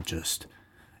and just,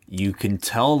 you can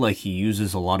tell like he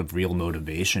uses a lot of real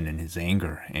motivation in his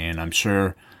anger. And I'm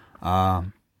sure,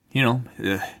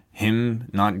 him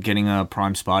not getting a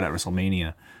prime spot at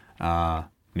WrestleMania,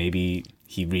 maybe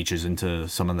he reaches into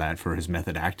some of that for his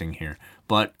method acting here.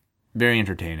 But very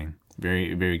entertaining.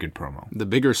 Very, very good promo. The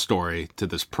bigger story to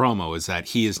this promo is that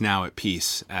he is now at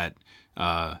peace at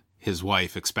his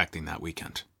wife expecting that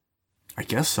weekend. I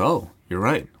guess so. You're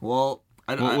right. Well,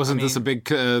 wasn't this a big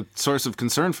source of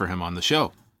concern for him on the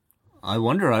show? I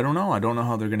wonder. I don't know. I don't know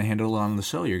how they're going to handle it on the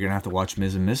show. You're going to have to watch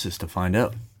Miz and Mrs. to find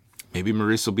out. Maybe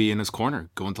Maurice will be in his corner,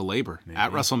 going to labor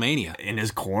at WrestleMania. In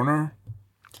his corner?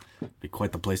 Be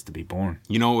quite the place to be born.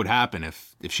 You know what would happen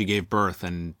if she gave birth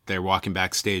and they're walking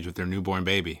backstage with their newborn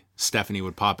baby? Stephanie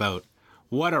would pop out.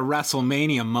 What a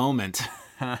WrestleMania moment,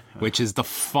 which is the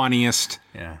funniest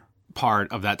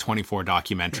part of that 24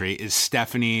 documentary is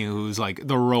Stephanie, who's like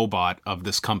the robot of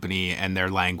this company and their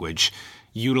language,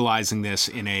 utilizing this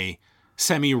in a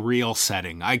semi-real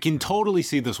setting. I can totally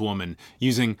see this woman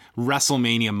using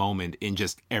WrestleMania moment in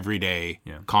just everyday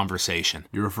conversation.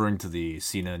 You're referring to the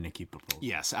Cena-Nikki proposal?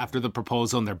 Yes, after the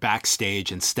proposal and they're backstage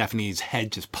and Stephanie's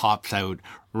head just pops out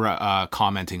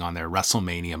commenting on their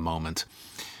WrestleMania moment.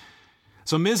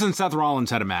 So Miz and Seth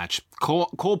Rollins had a match.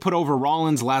 Cole put over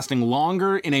Rollins, lasting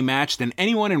longer in a match than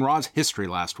anyone in Raw's history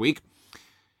last week.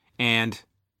 And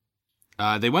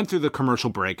they went through the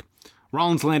commercial break.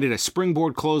 Rollins landed a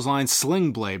springboard clothesline,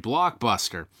 sling blade,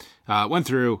 blockbuster. Went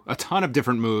through a ton of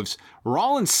different moves.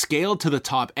 Rollins scaled to the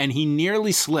top and he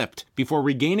nearly slipped before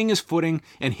regaining his footing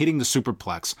and hitting the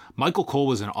superplex. Michael Cole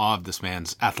was in awe of this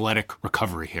man's athletic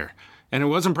recovery here. And it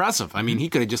was impressive. I mean, he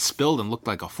could have just spilled and looked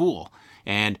like a fool.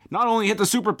 And not only hit the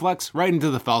superplex, right into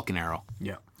the Falcon Arrow.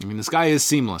 Yeah. I mean, this guy is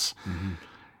seamless.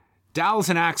 Dallas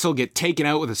and Axel get taken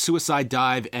out with a suicide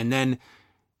dive, and then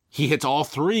he hits all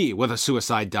three with a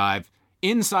suicide dive.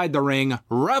 Inside the ring,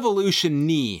 Revolution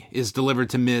knee is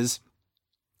delivered to Miz.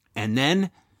 And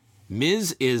then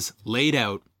Miz is laid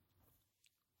out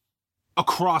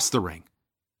across the ring.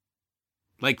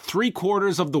 Like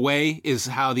 3/4 of the way is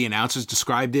how the announcers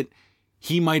described it.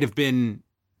 He might have been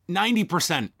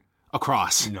 90%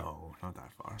 across. No, not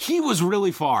that far. He was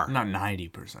really far. Not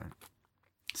 90%.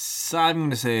 So I'm going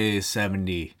to say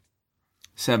 70%.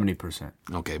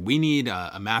 Okay, we need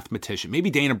a mathematician. Maybe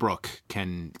Dana Brooke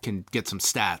can get some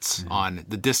stats on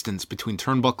the distance between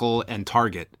turnbuckle and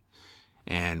target.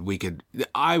 And we could...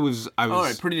 I was... All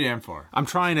right, pretty damn far. I'm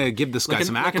trying to give this guy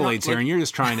some accolades here, and you're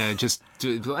just trying to just...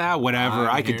 whatever,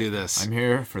 I could do this. I'm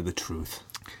here for the truth.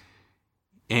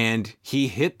 And he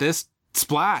hit this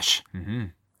splash.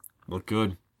 Looked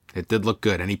good. It did look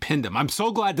good, and he pinned him. I'm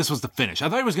so glad this was the finish. I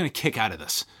thought he was going to kick out of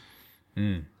this.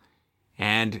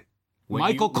 And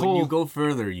Michael Cole... When you go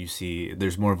further, you see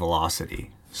there's more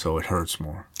velocity, so it hurts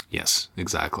more. Yes,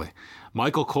 exactly.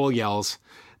 Michael Cole yells,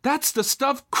 "That's the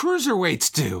stuff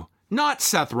cruiserweights do, not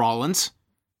Seth Rollins."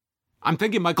 I'm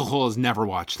thinking Michael Cole has never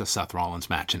watched a Seth Rollins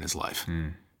match in his life.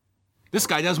 This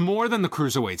guy does more than the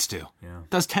cruiserweights do. Yeah.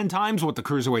 Does 10 times what the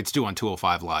cruiserweights do on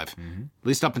 205 Live, at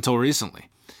least up until recently.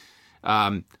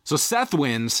 So Seth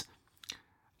wins.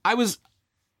 I was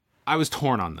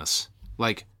torn on this.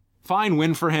 Like, fine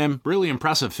win for him, really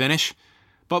impressive finish.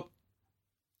 But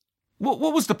what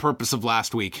was the purpose of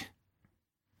last week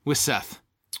with Seth?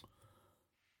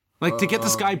 Like, to get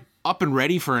this guy up and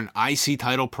ready for an IC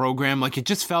title program, like, it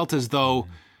just felt as though,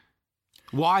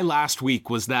 why last week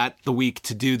was that the week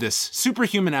to do this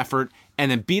superhuman effort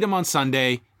and then beat him on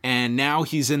Sunday, and now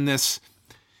he's in this...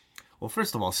 Well,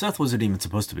 first of all, Seth wasn't even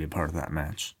supposed to be a part of that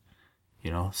match. You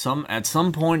know, at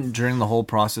some point during the whole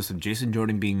process of Jason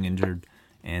Jordan being injured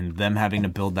and them having to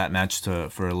build that match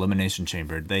for Elimination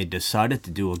Chamber, they decided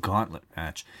to do a gauntlet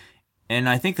match. And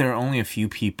I think there are only a few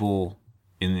people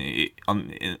in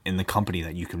the company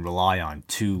that you can rely on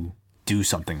to do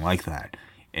something like that.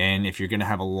 And if you're going to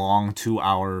have a long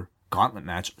 2-hour gauntlet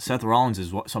match, Seth Rollins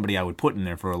is somebody I would put in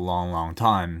there for a long, long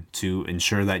time to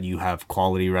ensure that you have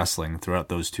quality wrestling throughout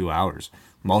those 2 hours,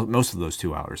 most of those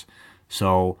 2 hours.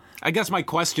 So I guess my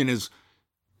question is,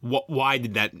 why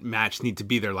did that match need to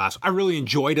be there last? I really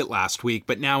enjoyed it last week,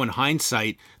 but now in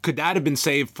hindsight, could that have been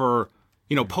saved for,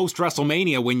 post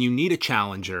WrestleMania when you need a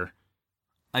challenger?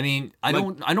 I mean, I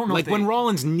don't know. Like when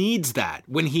Rollins needs that,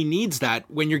 when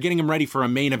you're getting him ready for a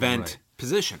main event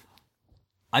position.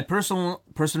 I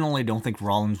personally don't think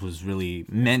Rollins was really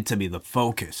meant to be the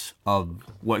focus of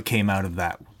what came out of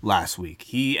that last week.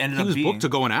 He was booked to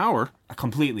go an hour.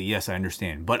 Completely, yes, I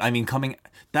understand. But I mean,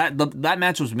 that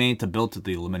match was made to build to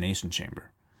the Elimination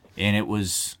Chamber, and it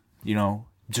was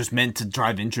just meant to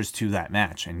drive interest to that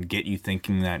match and get you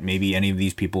thinking that maybe any of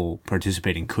these people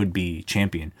participating could be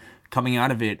champion. Coming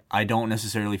out of it, I don't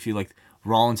necessarily feel like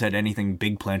Rollins had anything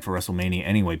big planned for WrestleMania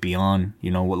anyway, beyond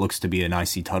what looks to be an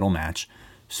IC title match.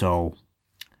 So,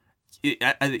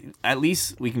 at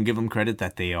least we can give them credit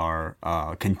that they are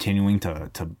continuing to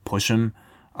push him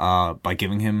by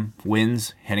giving him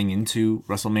wins heading into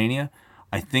WrestleMania.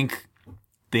 I think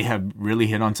they have really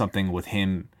hit on something with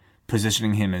him,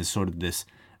 positioning him as sort of this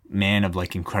man of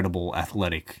like incredible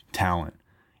athletic talent.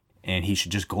 And he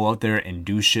should just go out there and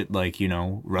do shit like,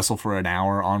 wrestle for an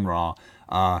hour on Raw,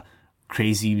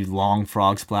 crazy long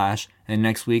frog splash. And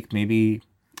next week, maybe...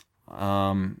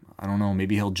 I don't know,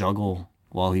 maybe he'll juggle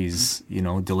while he's,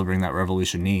 delivering that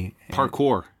Revolution knee.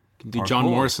 Parkour. Do John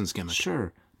Morrison's gimmick.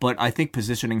 Sure. But I think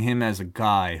positioning him as a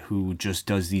guy who just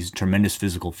does these tremendous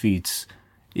physical feats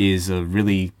is a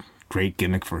really great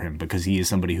gimmick for him, because he is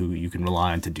somebody who you can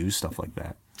rely on to do stuff like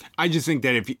that. I just think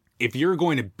that if you're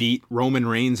going to beat Roman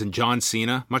Reigns and John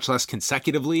Cena, much less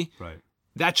consecutively, right,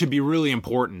 that should be really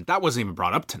important. That wasn't even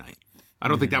brought up tonight. I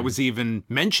don't think that was even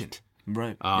mentioned.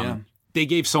 Right, yeah. They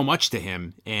gave so much to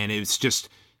him, and it's just,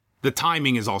 the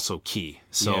timing is also key.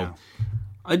 So yeah.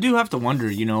 I do have to wonder,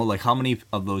 like how many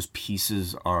of those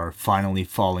pieces are finally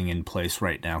falling in place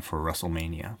right now for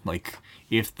WrestleMania. Like,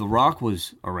 if The Rock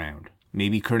was around,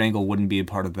 maybe Kurt Angle wouldn't be a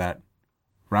part of that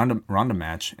Ronda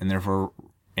match, and therefore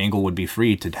Angle would be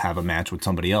free to have a match with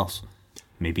somebody else.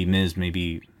 Maybe Miz,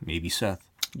 maybe Seth.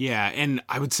 Yeah, and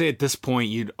I would say at this point,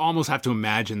 you'd almost have to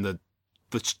imagine the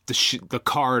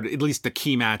card, at least the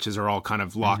key matches, are all kind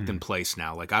of locked in place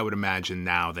now. Like, I would imagine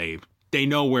now they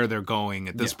know where they're going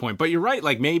at this point. But you're right.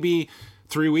 Like, maybe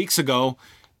 3 weeks ago,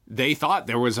 they thought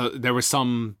there was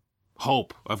some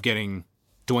hope of getting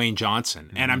Dwayne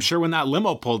Johnson. And I'm sure when that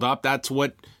limo pulled up, that's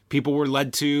what people were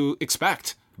led to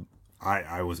expect.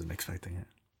 I wasn't expecting it.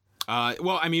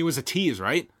 Well, I mean, it was a tease,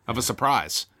 right? Of a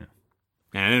surprise. Yeah.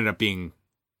 And it ended up being...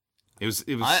 It was.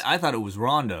 I thought it was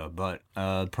Ronda, but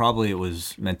probably it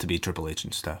was meant to be Triple H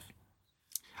and Steph.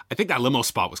 I think that limo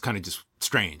spot was kind of just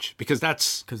strange, because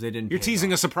they didn't. You're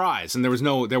teasing a surprise, and there was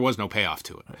no payoff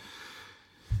to it. Right.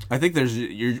 I think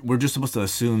we're just supposed to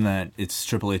assume that it's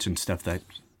Triple H and Steph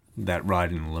that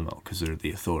ride in the limo because they're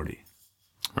the authority.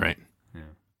 Right. Yeah.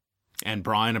 And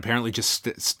Bryan apparently just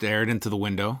stared into the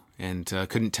window and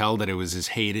couldn't tell that it was his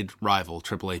hated rival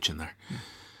Triple H in there.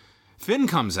 Finn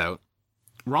comes out.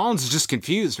 Rollins is just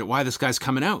confused at why this guy's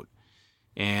coming out.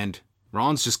 And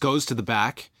Rollins just goes to the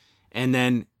back. And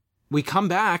then we come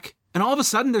back, and all of a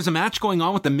sudden there's a match going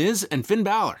on with The Miz and Finn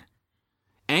Balor.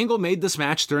 Angle made this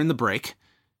match during the break.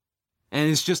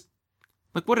 And it's just,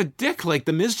 like, what a dick. Like,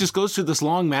 The Miz just goes through this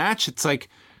long match. It's like,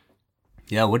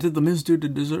 Yeah, what did The Miz do to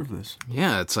deserve this?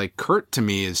 Yeah, it's like Kurt to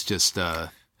me is just...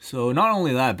 So not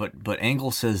only that, but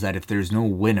Angle says that if there's no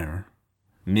winner,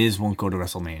 Miz won't go to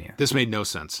WrestleMania. This made no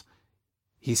sense.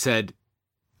 He said...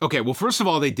 Okay, well, first of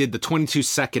all, they did the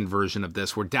 22-second version of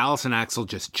this where Dallas and Axel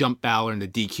just jumped Balor and the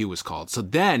DQ was called. So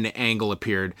then Angle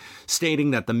appeared stating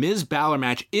that the Miz-Balor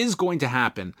match is going to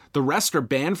happen. The rest are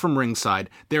banned from ringside.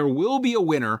 There will be a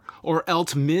winner or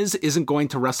else Miz isn't going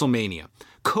to WrestleMania.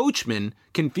 Coachman,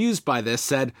 confused by this,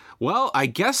 said, well, I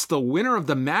guess the winner of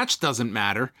the match doesn't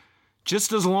matter,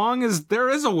 just as long as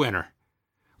there is a winner.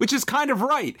 Which is kind of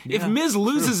right. Yeah, if Miz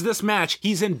loses this match,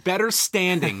 he's in better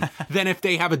standing than if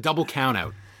they have a double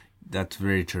countout. That's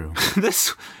very true.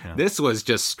 This was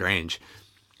just strange.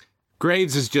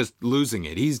 Graves is just losing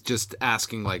it. He's just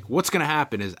asking, like, what's going to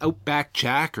happen? Is Outback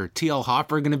Jack or TL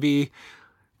Hopper going to be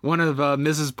one of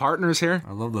Miz's partners here?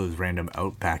 I love those random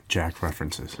Outback Jack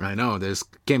references. I know. This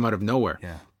came out of nowhere.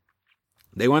 Yeah.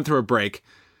 They went through a break.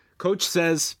 Coach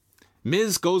says,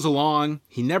 Miz goes along.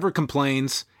 He never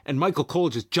complains. And Michael Cole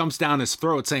just jumps down his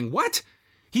throat saying, what?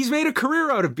 He's made a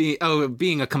career out of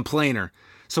being a complainer.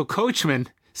 So Coachman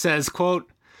says,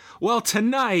 quote, well,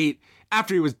 tonight,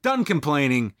 after he was done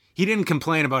complaining, he didn't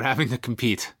complain about having to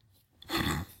compete.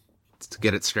 To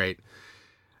get it straight.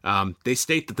 They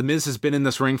state that The Miz has been in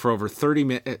this ring for over 30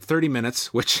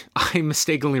 minutes, which I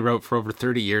mistakenly wrote for over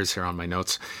 30 years here on my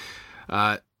notes.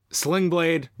 Sling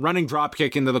Blade, running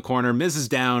dropkick into the corner. Miz is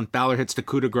down. Balor hits the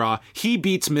coup de grace. He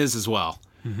beats Miz as well.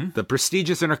 Mm-hmm. The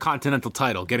prestigious Intercontinental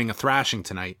title, getting a thrashing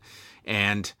tonight.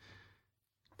 And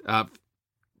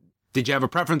did you have a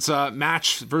preference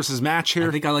match versus match here?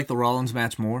 I think I like the Rollins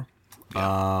match more.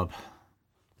 Yeah.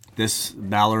 This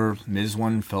Balor-Miz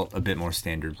one felt a bit more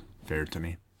standard fare to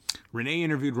me. Renee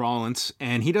interviewed Rollins,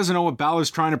 and he doesn't know what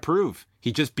Balor's trying to prove.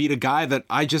 He just beat a guy that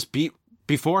I just beat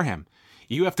before him.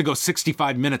 You have to go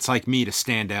 65 minutes like me to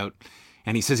stand out.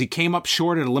 And he says he came up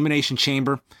short at Elimination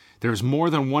Chamber. There's more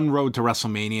than one road to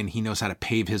WrestleMania, and he knows how to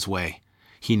pave his way.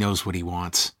 He knows what he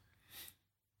wants.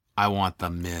 I want The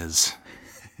Miz.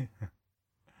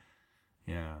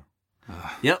 Yeah.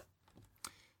 Yep.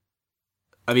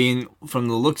 I mean, from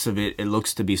the looks of it, it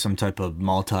looks to be some type of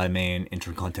multi-man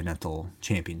Intercontinental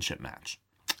Championship match.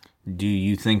 Do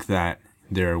you think that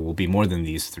there will be more than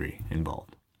these three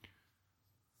involved?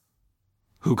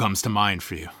 Who comes to mind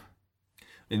for you?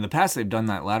 In the past, they've done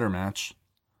that ladder match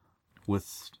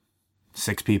with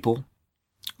 6 people.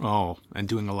 Oh, and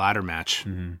doing a ladder match.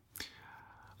 Mm-hmm.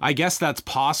 I guess that's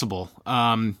possible.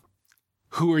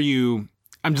 Who are you?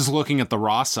 I'm just looking at the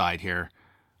Raw side here.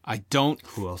 I don't...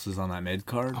 Who else is on that mid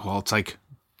card? Well, it's like,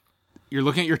 you're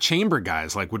looking at your chamber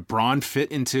guys. Like, would Braun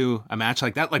fit into a match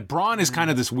like that? Like, Braun is kind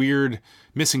of this weird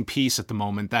missing piece at the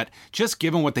moment that, just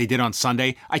given what they did on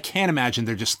Sunday, I can't imagine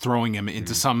they're just throwing him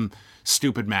into some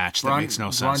stupid match that makes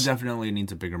no sense. Braun definitely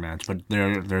needs a bigger match, but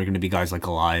there are going to be guys like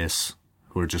Elias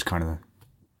who are just kind of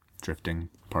drifting,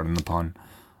 pardon the pun.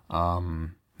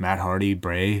 Matt Hardy,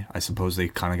 Bray, I suppose they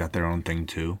kind of got their own thing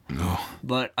too. Oh.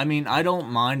 But, I mean, I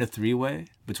don't mind a 3-way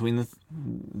between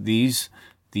these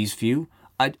few.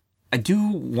 I do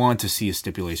want to see a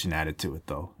stipulation added to it,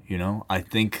 though. You know, I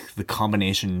think the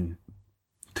combination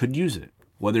could use it,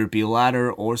 whether it be a ladder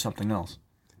or something else.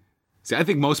 See, I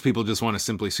think most people just want to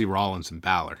simply see Rollins and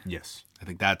Balor. Yes. I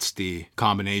think that's the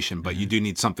combination, but you do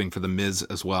need something for The Miz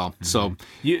as well. Mm-hmm. So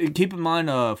you keep in mind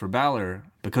for Balor,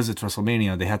 because it's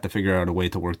WrestleMania, they have to figure out a way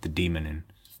to work the Demon in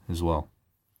as well.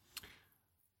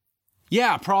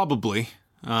 Yeah, probably.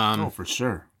 For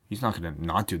sure. He's not going to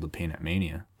not do the Pain at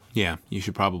Mania. Yeah, you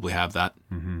should probably have that.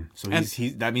 Mm-hmm. So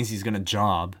that means he's going to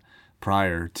job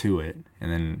prior to it,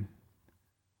 and then,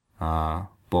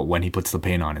 but when he puts the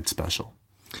paint on, it's special.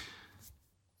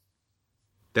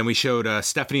 Then we showed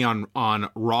Stephanie on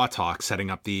Raw Talk setting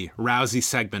up the Rousey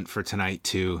segment for tonight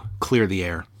to clear the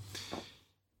air.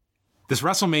 This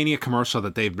WrestleMania commercial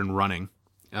that they've been running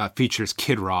features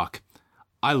Kid Rock.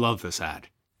 I love this ad.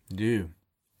 Do.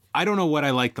 I don't know what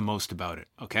I like the most about it,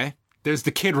 okay? There's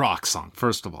the Kid Rock song,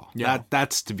 first of all. Yeah.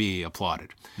 That's to be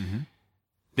applauded. Mm-hmm.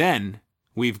 Then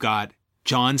we've got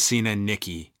John Cena and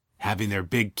Nikki having their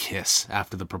big kiss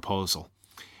after the proposal.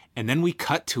 And then we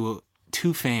cut to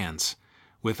 2 fans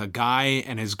with a guy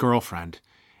and his girlfriend.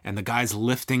 And the guy's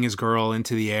lifting his girl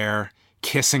into the air,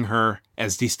 kissing her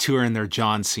as these 2 are in their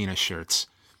John Cena shirts.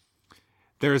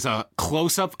 There's a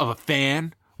close-up of a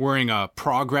fan wearing a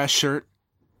Progress shirt.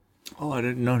 Oh, I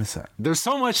didn't notice that. There's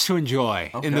so much to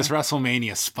enjoy in this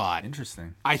WrestleMania spot.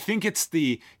 Interesting. I think it's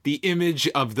the image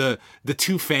of the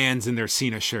 2 fans in their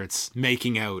Cena shirts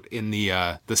making out in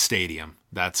the stadium.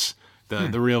 That's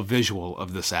the real visual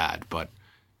of this ad, but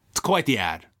it's quite the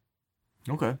ad.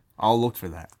 Okay. I'll look for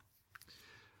that.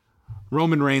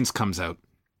 Roman Reigns comes out.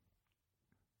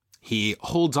 He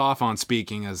holds off on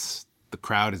speaking as the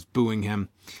crowd is booing him.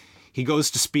 He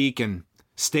goes to speak and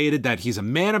stated that he's a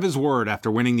man of his word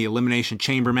after winning the Elimination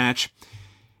Chamber match.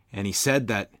 And he said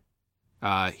that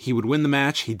he would win the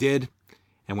match. He did.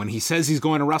 And when he says he's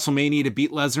going to WrestleMania to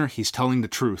beat Lesnar, he's telling the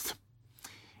truth.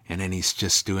 And then he's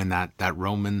just doing that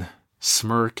Roman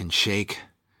smirk and shake.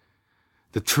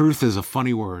 The truth is a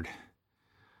funny word.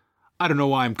 I don't know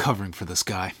why I'm covering for this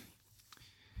guy.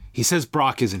 He says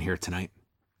Brock isn't here tonight.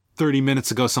 30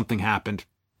 minutes ago, something happened.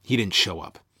 He didn't show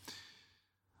up.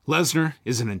 Lesnar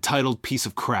is an entitled piece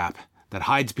of crap that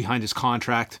hides behind his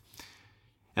contract.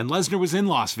 And Lesnar was in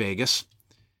Las Vegas,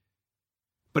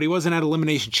 but he wasn't at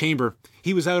Elimination Chamber.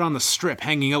 He was out on the Strip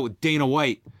hanging out with Dana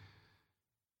White.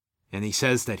 And he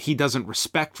says that he doesn't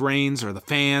respect Reigns or the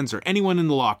fans or anyone in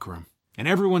the locker room. And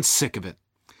everyone's sick of it.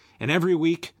 And every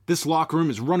week, this locker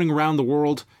room is running around the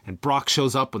world, and Brock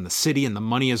shows up when the city and the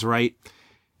money is right.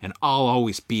 And I'll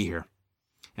always be here.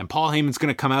 And Paul Heyman's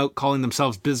going to come out calling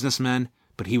themselves businessmen,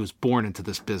 but he was born into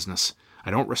this business. I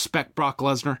don't respect Brock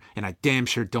Lesnar, and I damn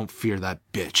sure don't fear that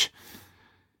bitch.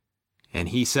 And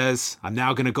he says, I'm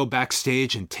now going to go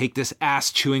backstage and take this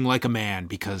ass chewing like a man,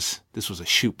 because this was a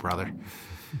shoot, brother.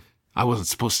 I wasn't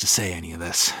supposed to say any of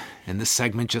this. And this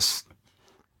segment just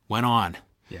went on.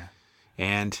 Yeah.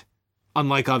 And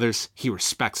unlike others, he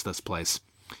respects this place.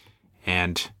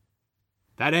 And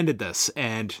that ended this.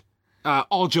 And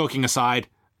all joking aside,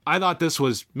 I thought this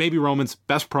was maybe Roman's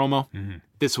best promo. Mm-hmm.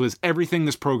 This was everything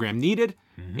this program needed.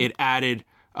 Mm-hmm. It added,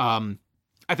 I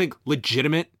think,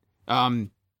 legitimate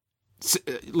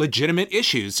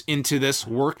issues into this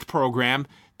worked program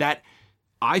that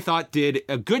I thought did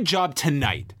a good job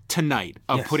tonight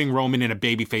of putting Roman in a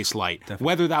babyface light. Definitely.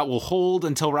 Whether that will hold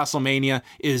until WrestleMania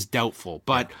is doubtful.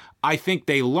 But I think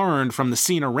they learned from the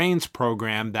Cena Reigns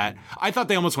program that I thought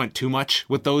they almost went too much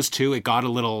with those two. It got a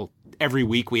little, every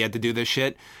week we had to do this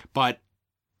shit. But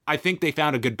I think they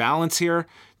found a good balance here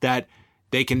that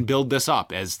they can build this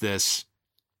up as this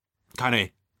kind of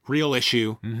real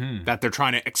issue that they're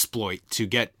trying to exploit to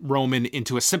get Roman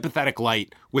into a sympathetic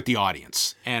light with the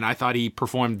audience. And I thought he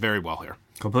performed very well here.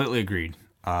 Completely agreed.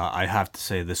 I have to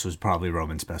say this was probably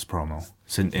Roman's best promo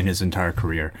in his entire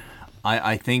career.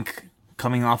 I think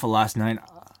coming off of last night,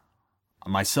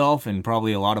 myself and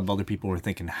probably a lot of other people were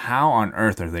thinking, how on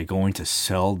earth are they going to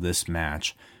sell this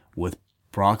match with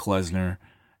Brock Lesnar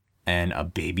and a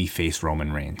babyface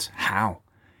Roman Reigns? How?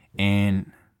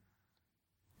 And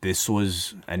this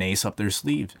was an ace up their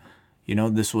sleeve. You know,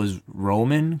 this was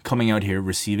Roman coming out here,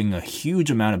 receiving a huge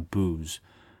amount of boos,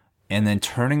 and then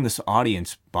turning this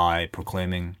audience by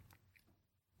proclaiming,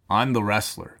 I'm the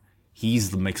wrestler.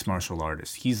 He's the mixed martial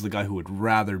artist. He's the guy who would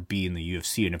rather be in the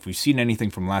UFC. And if we've seen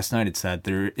anything from last night, it's that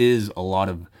there is a lot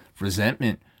of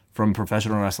resentment from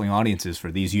professional wrestling audiences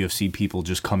for these UFC people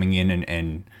just coming in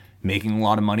and making a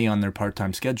lot of money on their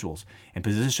part-time schedules. And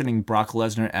positioning Brock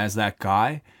Lesnar as that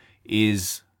guy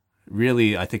is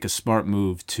really, I think, a smart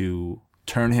move to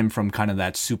turn him from kind of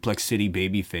that Suplex City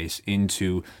babyface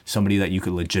into somebody that you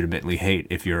could legitimately hate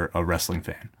if you're a wrestling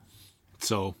fan.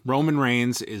 So Roman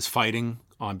Reigns is fighting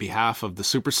on behalf of the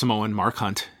Super Samoan Mark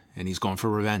Hunt, and he's going for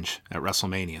revenge at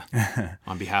WrestleMania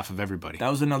on behalf of everybody.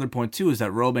 That was another point, too, is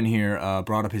that Roman here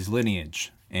brought up his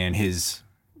lineage and his,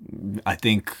 I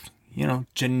think,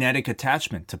 genetic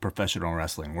attachment to professional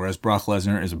wrestling, whereas Brock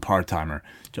Lesnar is a part-timer,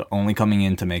 only coming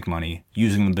in to make money,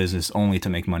 using the business only to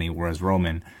make money, whereas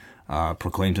Roman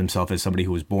proclaimed himself as somebody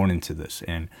who was born into this.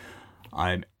 And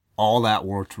all that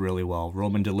worked really well.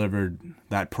 Roman delivered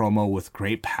that promo with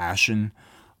great passion.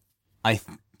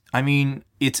 I mean,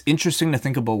 it's interesting to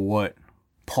think about what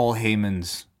Paul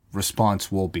Heyman's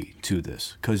response will be to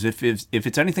this, because if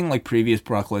it's anything like previous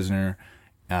Brock Lesnar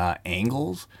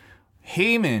angles,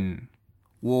 Heyman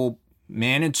will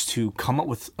manage to come up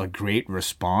with a great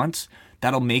response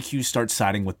that'll make you start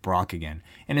siding with Brock again.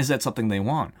 And is that something they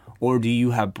want? Or do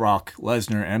you have Brock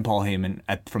Lesnar and Paul Heyman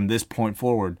from this point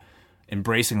forward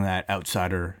embracing that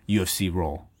outsider UFC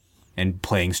role and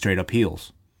playing straight up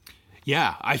heels?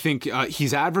 Yeah, I think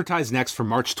he's advertised next for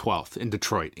March 12th in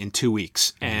Detroit in 2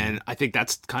 weeks. Mm-hmm. And I think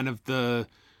that's kind of the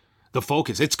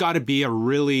focus. It's got to be a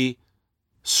really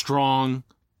strong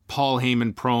Paul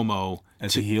Heyman promo.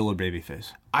 As a heel or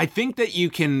babyface? I think that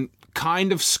you can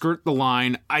kind of skirt the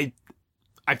line. I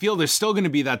feel there's still going to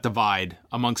be that divide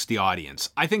amongst the audience.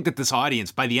 I think that this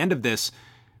audience, by the end of this,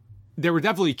 there were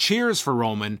definitely cheers for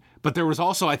Roman, but there was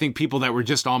also, I think, people that were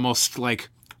just almost like,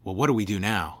 well, what do we do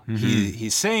now? Mm-hmm.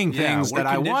 He's saying things that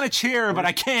I want to cheer, but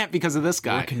I can't because of this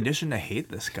guy. We're conditioned to hate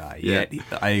this guy, yet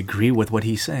I agree with what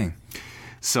he's saying.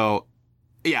 So,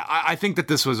 yeah, I think that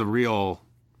this was a real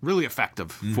really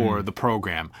effective for the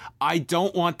program. I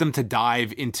don't want them to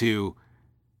dive into,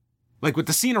 like with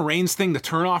the Cena Reigns thing, the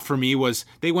turnoff for me was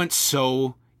they went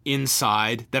so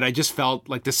inside that I just felt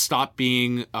like this stopped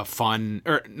being a fun,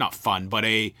 or not fun, but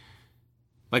a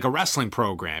wrestling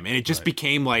program. And it just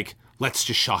became like, let's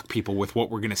just shock people with what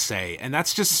we're going to say. And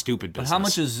that's just stupid business. But how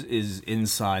much is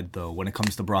inside, though, when it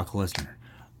comes to Brock Lesnar?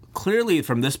 Clearly,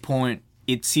 from this point,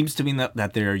 it seems to me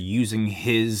that they're using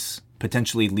his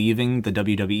potentially leaving the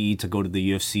WWE to go to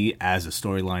the UFC as a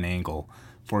storyline angle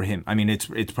for him. I mean,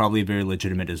 it's probably very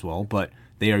legitimate as well, but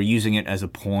they are using it as a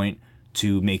point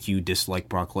to make you dislike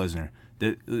Brock Lesnar.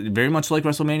 Very much like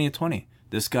WrestleMania 20.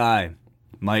 This guy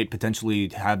might potentially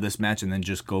have this match and then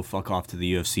just go fuck off to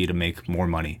the UFC to make more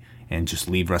money and just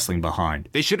leave wrestling behind.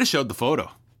 They should have showed the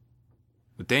photo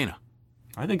with Dana.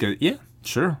 I think, yeah,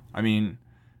 sure. I mean,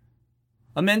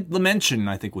 the mention,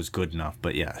 I think, was good enough,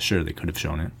 but yeah, sure, they could have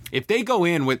shown it. If they go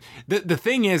in with... The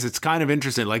thing is, it's kind of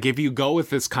interesting. Like, if you go with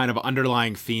this kind of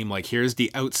underlying theme, like, here's the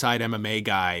outside MMA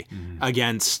guy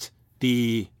against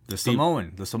the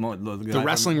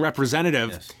wrestling representative,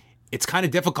 yes. It's kind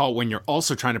of difficult when you're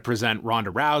also trying to present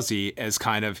Ronda Rousey as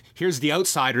kind of, here's the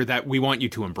outsider that we want you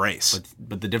to embrace.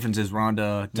 But the difference is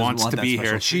Ronda doesn't wants want to that be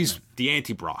special here. She's treatment. the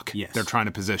anti-Brock. Yes. They're trying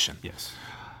to position. Yes.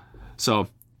 So,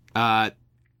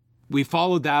 we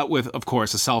followed that with, of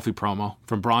course, a selfie promo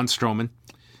from Braun Strowman.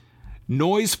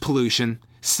 Noise pollution,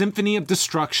 Symphony of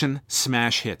Destruction,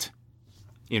 smash hit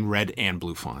in red and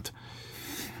blue font.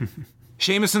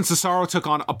 Sheamus and Cesaro took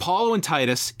on Apollo and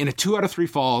Titus in a 2 out of 3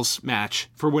 falls match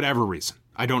for whatever reason.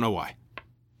 I don't know why.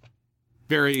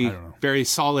 Very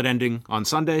solid ending on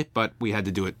Sunday, but we had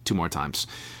to do it 2 more times.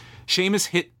 Sheamus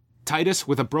hit Titus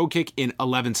with a bro kick in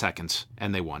 11 seconds,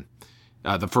 and they won.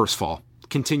 The first fall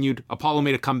continued. Apollo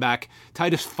made a comeback.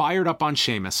 Titus fired up on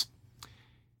Sheamus.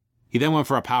 He then went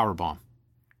for a powerbomb.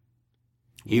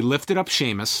 He lifted up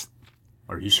Sheamus.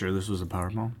 Are you sure this was a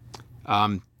powerbomb?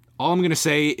 All I'm going to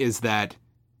say is that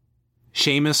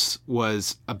Sheamus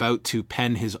was about to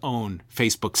pen his own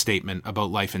Facebook statement about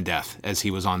life and death as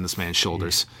he was on this man's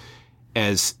shoulders,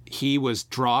 as he was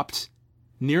dropped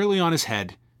nearly on his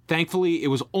head. Thankfully, it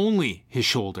was only his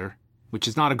shoulder, which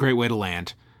is not a great way to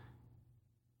land.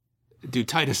 Dude,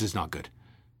 Titus is not good.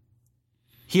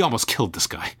 He almost killed this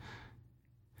guy.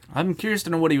 I'm curious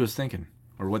to know what he was thinking,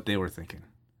 or what they were thinking.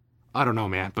 I don't know,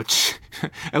 man. But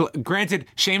granted,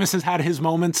 Sheamus has had his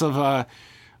moments of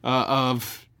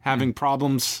having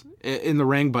problems in the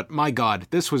ring. But my God,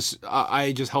 this was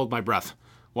I just held my breath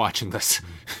watching this.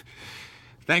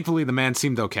 Thankfully, the man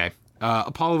seemed okay.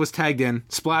 Apollo was tagged in,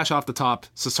 splash off the top.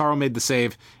 Cesaro made the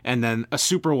save, and then a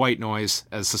super white noise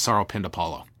as Cesaro pinned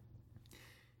Apollo.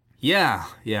 Yeah.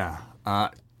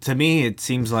 To me, it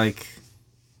seems like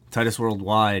Titus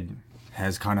Worldwide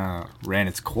has kind of ran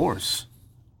its course.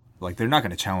 Like, they're not going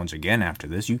to challenge again after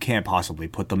this. You can't possibly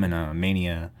put them in a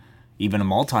Mania, even a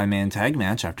multi-man tag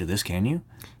match after this, can you?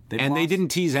 They didn't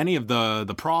tease any of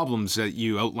the problems that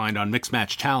you outlined on Mixed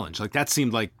Match Challenge. Like, that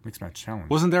seemed like... Mixed Match Challenge.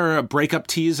 Wasn't there a breakup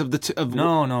tease of the...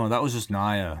 No, that was just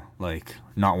Nia, like,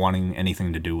 not wanting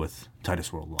anything to do with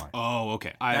Titus Worldwide. Oh,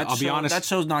 okay. I'll be honest. That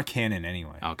show's not canon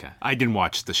anyway. Okay. I didn't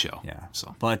watch the show. Yeah.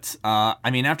 So. But, I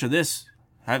mean, after this,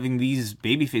 having these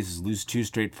babyfaces lose 2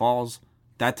 straight falls,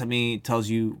 that to me tells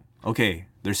you, okay,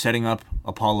 they're setting up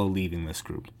Apollo leaving this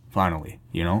group. Finally,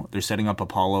 they're setting up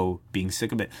Apollo being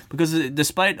sick of it. Because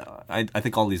despite, I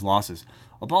think, all these losses,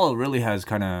 Apollo really has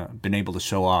kind of been able to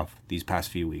show off these past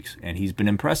few weeks. And he's been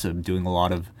impressive doing a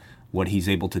lot of what he's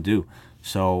able to do.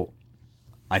 So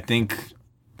I think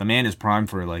the man is primed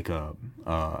for like a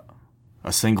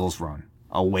singles run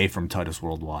away from Titus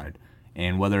Worldwide.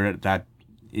 And whether that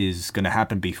is going to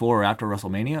happen before or after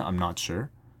WrestleMania, I'm not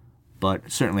sure.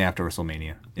 But certainly after WrestleMania.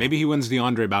 Yeah. Maybe he wins the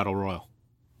Andre Battle Royal.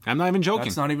 I'm not even joking.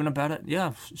 That's not even about it.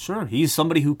 Yeah, sure. He's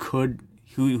somebody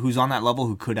who's on that level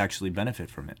who could actually benefit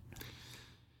from it.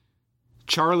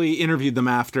 Charlie interviewed them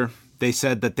after. They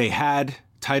said that they had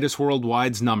Titus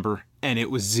Worldwide's number, and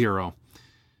it was 0.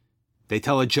 They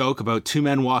tell a joke about 2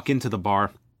 men walk into the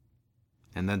bar,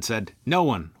 and then said, no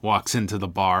one walks into the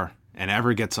bar and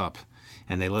ever gets up.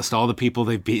 And they list all the people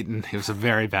they've beaten. It was a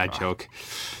very bad joke.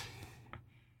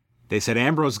 They said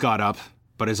Ambrose got up,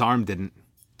 but his arm didn't.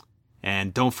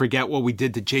 And don't forget what we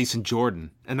did to Jason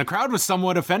Jordan. And the crowd was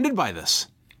somewhat offended by this.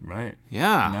 Right.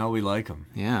 Yeah. Now we like him.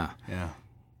 Yeah. Yeah.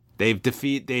 They have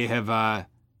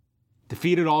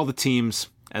defeated all the teams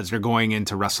as they're going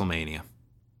into WrestleMania.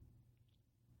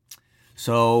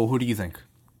 So who do you think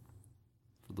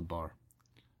for the bar?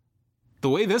 The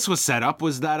way this was set up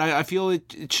was that I feel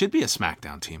it should be a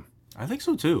SmackDown team. I think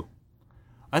so too.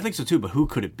 I think so too, but who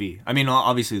could it be? I mean,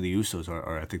 obviously the Usos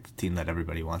are I think, the team that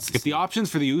everybody wants to see. If the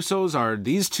options for the Usos are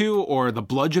these two or the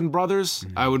Bludgeon Brothers,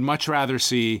 I would much rather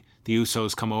see the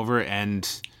Usos come over and...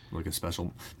 Like a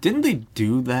special... Didn't they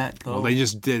do that, though? Well, they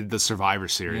just did the Survivor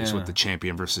Series Yeah. with the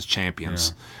champion versus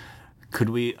champions. Yeah. Could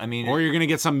we... I mean... Or you're going to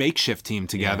get some makeshift team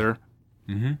together.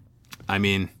 Yeah. Mm-hmm. I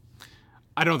mean,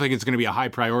 I don't think it's going to be a high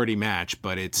priority match,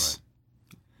 but it's...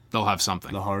 Right. They'll have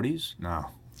something. The Hardys? No.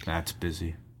 That's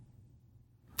busy.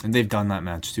 And they've done that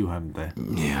match too, haven't they?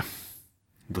 Yeah.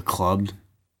 The Club?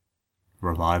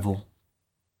 Revival?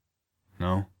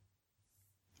 No?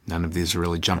 None of these are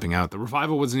really jumping out. The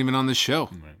Revival wasn't even on this show.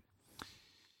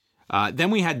 Right.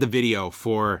 Then we had the video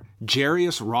for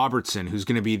Jarius Robertson, who's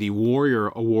going to be the Warrior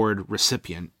Award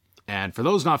recipient. And for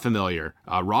those not familiar,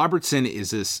 Robertson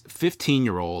is this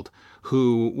 15-year-old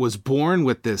who was born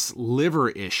with this liver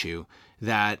issue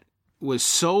that was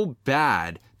so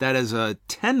bad that as a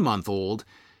 10-month-old,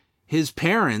 his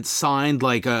parents signed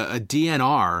like a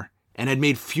DNR and had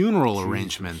made funeral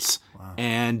arrangements. Wow.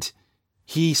 And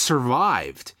he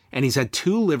survived. And he's had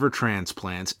 2 liver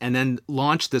transplants and then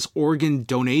launched this organ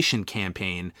donation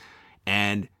campaign.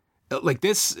 And like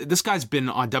this guy's been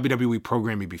on WWE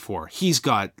programming before. He's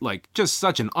got like just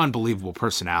such an unbelievable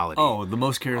personality. Oh, the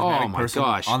most charismatic person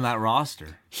on that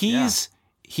roster. He's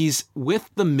with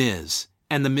The Miz,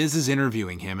 and The Miz is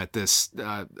interviewing him at this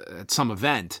at some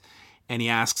event, and he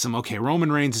asks him, "Okay,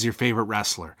 Roman Reigns is your favorite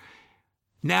wrestler.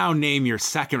 Now name your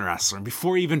second wrestler." And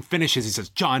before he even finishes, he says,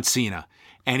 "John Cena."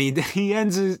 And he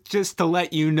ends it just to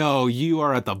let you know you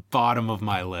are at the bottom of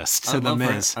my list. To The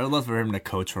Miz. I would love for him to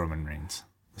coach Roman Reigns.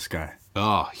 This guy.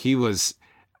 Oh, he was.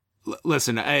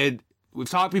 Listen, we've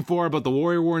talked before about the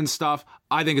Warrior War and stuff.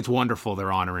 I think it's wonderful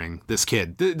they're honoring this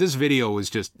kid. This video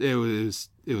was just it was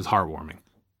heartwarming.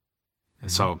 Mm-hmm.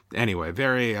 So anyway,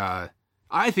 very. I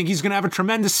think he's gonna have a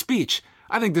tremendous speech.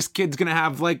 I think this kid's gonna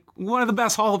have like one of the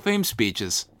best Hall of Fame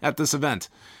speeches at this event.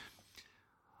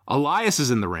 Elias is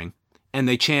in the ring. And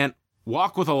they chant,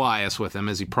 "Walk with Elias" with him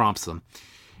as he prompts them.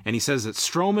 And he says that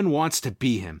Strowman wants to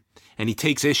be him. And he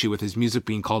takes issue with his music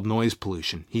being called noise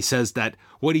pollution. He says that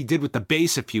what he did with the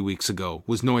bass a few weeks ago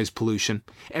was noise pollution.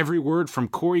 Every word from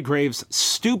Corey Graves'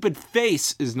 stupid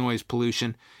face is noise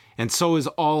pollution. And so is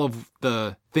all of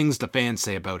the things the fans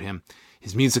say about him.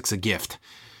 His music's a gift.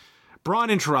 Braun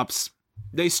interrupts.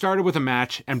 They started with a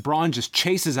match, and Braun just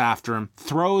chases after him,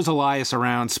 throws Elias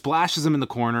around, splashes him in the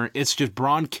corner. It's just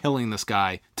Braun killing this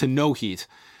guy to no heat.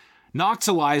 Knocks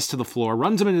Elias to the floor,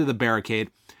 runs him into the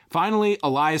barricade. Finally,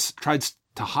 Elias tries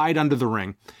to hide under the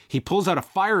ring. He pulls out a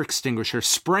fire extinguisher,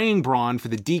 spraying Braun for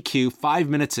the DQ 5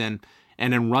 minutes in,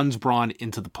 and then runs Braun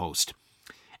into the post.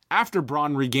 After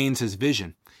Braun regains his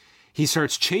vision, he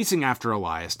starts chasing after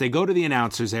Elias. They go to the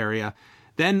announcer's area.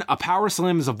 Then a power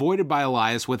slam is avoided by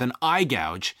Elias with an eye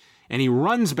gouge, and he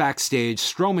runs backstage.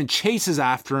 Strowman chases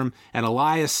after him, and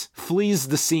Elias flees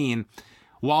the scene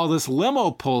while this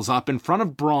limo pulls up in front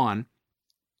of Braun,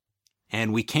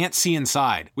 and we can't see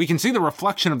inside. We can see the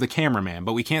reflection of the cameraman,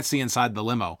 but we can't see inside the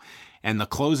limo. And the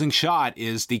closing shot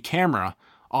is the camera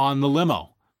on the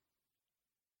limo.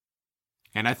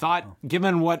 And I thought,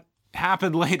 given what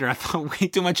happened later, I thought way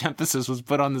too much emphasis was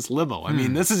put on this limo. I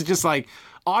mean, this is just like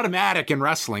automatic in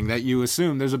wrestling that you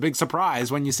assume there's a big surprise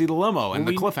when you see the limo and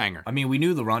the cliffhanger. I mean, we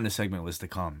knew the Ronda segment was to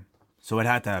come, so it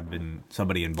had to have been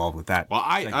somebody involved with that. Well,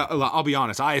 I'll be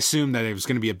honest. I assumed that it was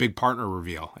going to be a big partner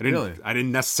reveal. I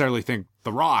didn't necessarily think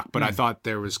The Rock, but I thought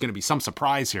there was going to be some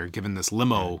surprise here, given this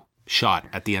limo shot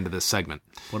at the end of this segment.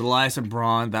 With Elias and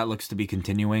Braun, that looks to be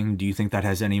continuing. Do you think that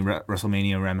has any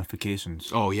WrestleMania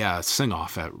ramifications? Oh yeah, sing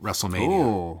off at WrestleMania.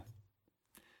 Oh.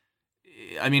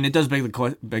 I mean, it does beg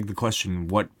the question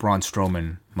what Braun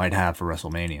Strowman might have for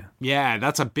WrestleMania. Yeah,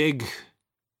 that's a big...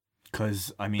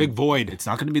 Because, I mean... big void. It's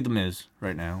not going to be The Miz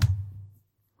right now.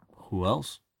 Who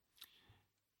else?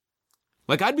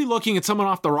 Like, I'd be looking at someone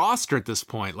off the roster at this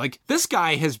point. Like, this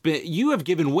guy has been... You have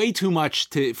given way too much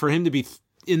for him to be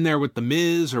in there with The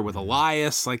Miz or with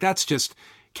Elias. Like, that's just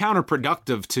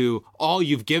counterproductive to all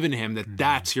you've given him,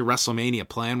 that's your WrestleMania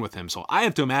plan with him. So I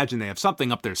have to imagine they have something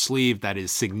up their sleeve that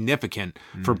is significant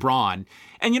for Braun.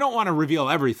 And you don't want to reveal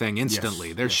everything instantly.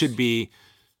 Yes, there should be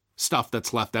stuff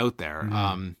that's left out there.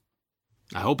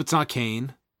 I hope it's not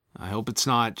Kane. I hope it's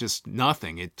not just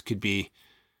nothing. It could be...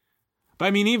 But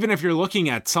I mean, even if you're looking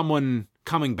at someone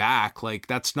coming back, like,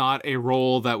 that's not a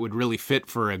role that would really fit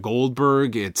for a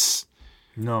Goldberg. It's...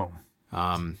 No.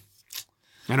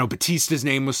 I know Batista's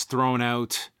name was thrown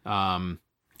out.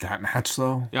 That match,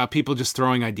 though? Yeah, people just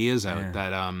throwing ideas out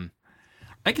that...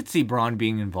 I could see Braun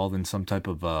being involved in some type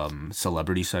of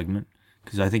celebrity segment,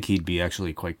 because I think he'd be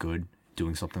actually quite good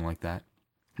doing something like that.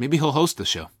 Maybe he'll host the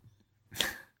show.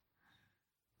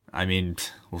 I mean,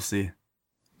 we'll see.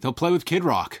 He'll play with Kid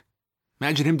Rock.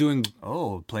 Imagine him doing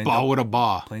playing ba with a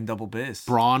ba. Playing double bass.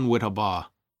 Braun with a ba.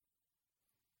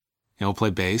 He'll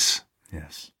play bass.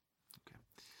 Yes.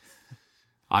 Okay.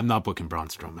 I'm not booking Braun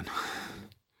Strowman.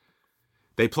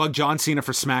 They plug John Cena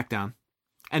for SmackDown.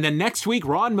 And then next week,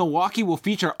 Raw in Milwaukee will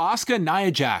feature Asuka Nia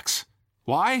Jax.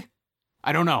 Why?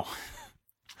 I don't know.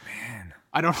 Man.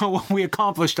 I don't know what we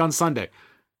accomplished on Sunday.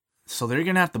 So they're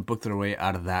going to have to book their way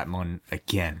out of that one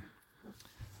again.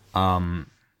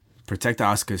 Protect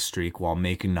Asuka's streak while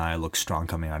making Nia look strong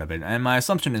coming out of it. And my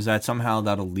assumption is that somehow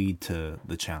that'll lead to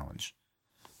the challenge.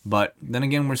 But then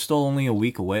again, we're still only a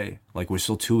week away. Like, we're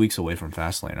still 2 weeks away from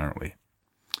Fastlane, aren't we?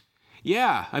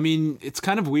 Yeah, I mean, it's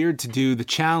kind of weird to do the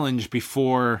challenge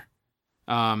before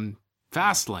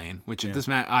Fastlane, which at this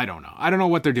match, I don't know. I don't know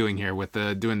what they're doing here with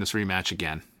doing this rematch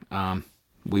again.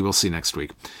 We will see next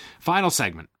week. Final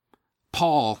segment.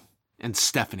 Paul and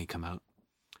Stephanie come out.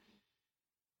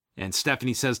 And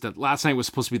Stephanie says that last night was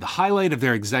supposed to be the highlight of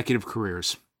their executive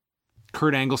careers.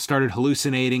 Kurt Angle started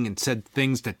hallucinating and said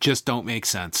things that just don't make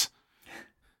sense.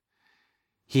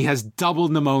 He has double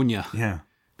pneumonia. Yeah.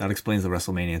 That explains the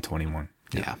WrestleMania 21.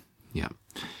 Yeah.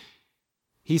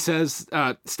 He says,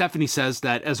 Stephanie says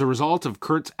that as a result of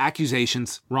Kurt's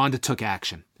accusations, Ronda took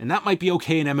action. And that might be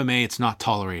okay in MMA. It's not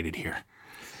tolerated here.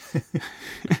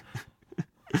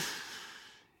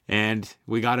 And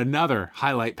we got another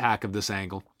highlight pack of this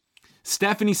angle.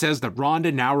 Stephanie says that Ronda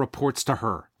now reports to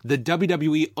her. The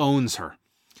WWE owns her.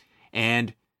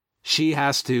 And she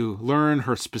has to learn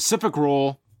her specific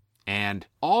role. And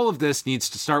all of this needs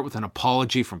to start with an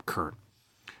apology from Kurt.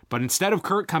 But instead of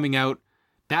Kurt coming out,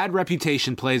 Bad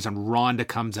Reputation plays and Ronda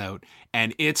comes out.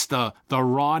 And it's the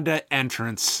Ronda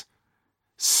entrance.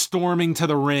 Storming to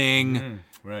the ring.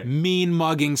 Right. Mean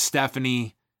mugging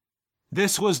Stephanie.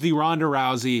 This was the Ronda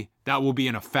Rousey that will be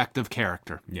an effective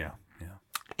character. Yeah.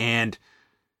 And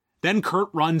then Kurt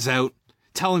runs out,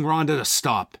 telling Ronda to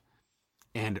stop.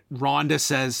 And Ronda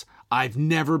says, I've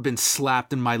never been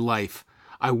slapped in my life.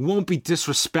 I won't be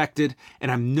disrespected,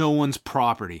 and I'm no one's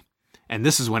property. And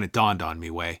this is when it dawned on me,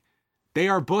 Way. They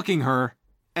are booking her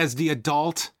as the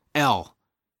adult L.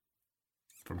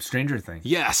 From Stranger Things.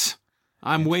 Yes.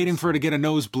 I'm waiting for her to get a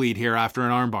nosebleed here after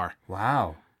an armbar.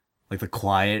 Wow. Like the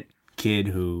quiet kid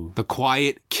who... The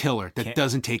quiet killer that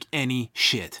doesn't take any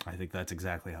shit. I think that's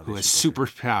exactly how they who has should book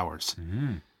superpowers.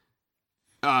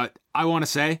 Mm-hmm. I want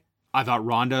to say, I thought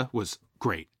Ronda was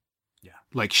great. Yeah.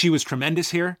 Like, she was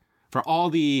tremendous here. For all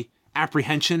the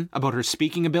apprehension about her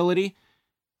speaking ability,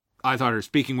 I thought her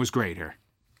speaking was great here.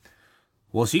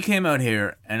 Well, she came out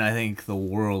here, and I think the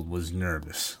world was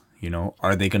nervous. You know,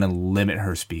 are they going to limit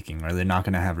her speaking? Are they not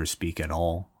going to have her speak at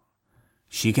all?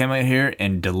 She came out here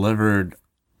and delivered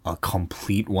a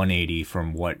complete 180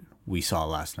 from what we saw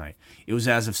last night. It was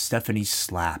as if Stephanie's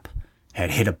slap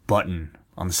had hit a button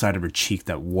on the side of her cheek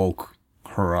that woke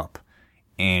her up.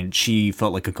 And she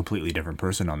felt like a completely different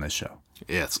person on this show.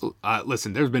 Yes.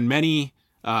 Listen, there's been many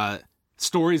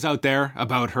stories out there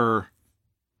about her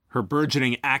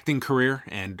burgeoning acting career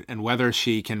and whether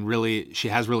she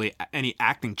has really any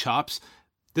acting chops.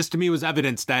 This to me was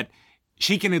evidence that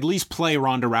she can at least play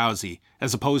Ronda Rousey,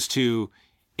 as opposed to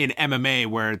in MMA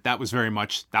where that was her.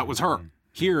 Mm-hmm.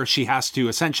 Here she has to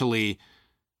essentially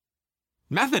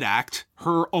method act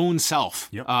her own self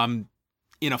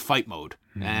in a fight mode.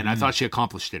 Mm-hmm. And I thought she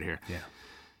accomplished it here. Yeah.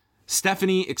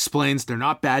 Stephanie explains they're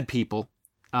not bad people.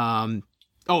 But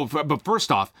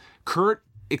first off, Kurt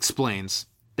explains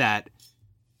that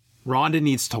Ronda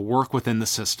needs to work within the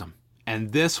system.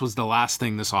 And this was the last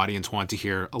thing this audience wanted to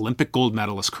hear Olympic gold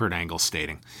medalist Kurt Angle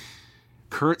stating.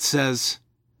 Kurt says,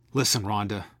 listen,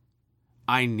 Ronda,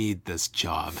 I need this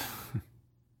job.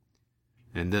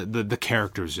 And the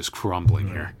character is just crumbling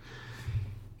here.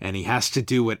 And he has to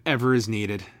do whatever is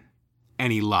needed.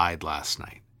 And he lied last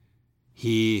night.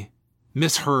 He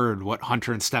misheard what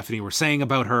Hunter and Stephanie were saying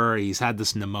about her. He's had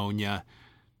this pneumonia.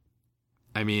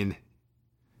 I mean,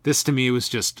 this to me was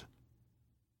just,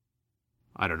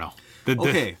 I don't know.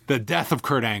 The death of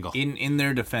Kurt Angle. In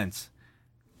their defense,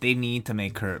 they need to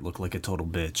make Kurt look like a total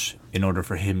bitch in order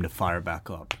for him to fire back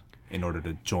up, in order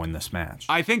to join this match.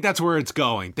 I think that's where it's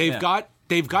going. They've got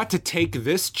to take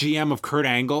this GM of Kurt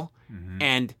Angle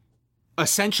and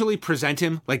essentially present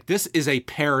him like this is a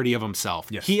parody of himself.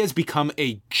 Yes. He has become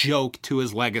a joke to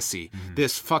his legacy. Mm-hmm.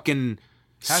 This fucking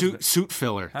suit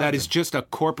filler that is just a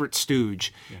corporate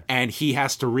stooge. Yeah. And he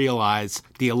has to realize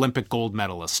the Olympic gold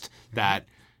medalist that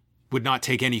would not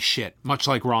take any shit, much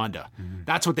like Ronda. Mm-hmm.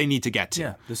 That's what they need to get to.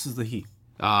 Yeah, this is the heat.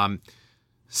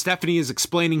 Stephanie is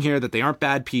explaining here that they aren't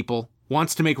bad people.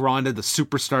 wants to make Ronda the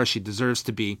superstar she deserves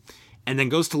to be, and then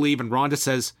goes to leave, and Ronda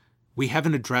says, "We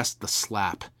haven't addressed the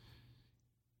slap.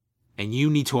 And you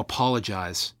need to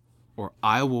apologize, or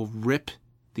I will rip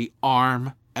the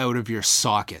arm out of your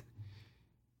socket."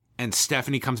 And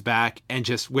Stephanie comes back and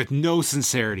just, with no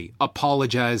sincerity,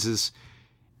 apologizes.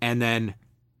 And then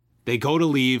they go to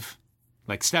leave.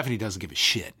 Like, Stephanie doesn't give a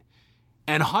shit.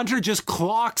 And Hunter just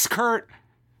clocks Kurt.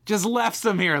 Just left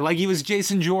him here like he was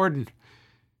Jason Jordan.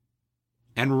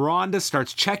 And Ronda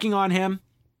starts checking on him.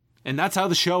 And that's how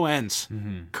the show ends.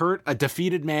 Mm-hmm. Kurt, a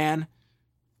defeated man.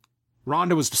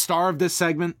 Ronda was the star of this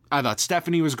segment. I thought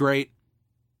Stephanie was great.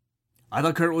 I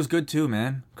thought Kurt was good too,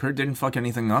 man. Kurt didn't fuck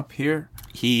anything up here.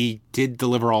 He did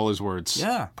deliver all his words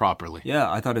properly. Yeah,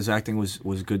 I thought his acting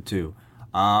was good too.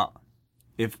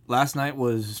 If last night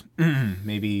was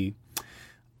maybe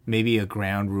a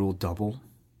ground rule double,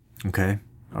 okay,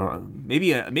 or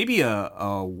maybe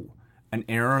an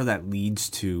error that leads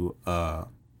to a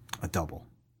double.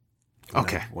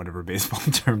 Okay, whatever baseball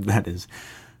term that is.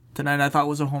 Tonight I thought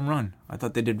was a home run. I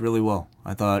thought they did really well.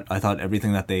 I thought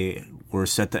everything that they were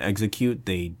set to execute,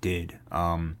 they did.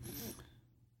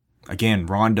 Again,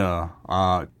 Ronda,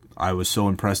 I was so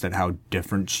impressed at how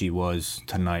different she was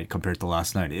tonight compared to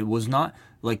last night. It was not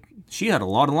like she had a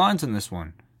lot of lines in this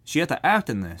one. She had to act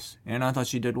in this, and I thought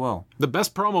she did well. The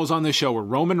best promos on this show were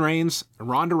Roman Reigns,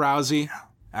 Ronda Rousey,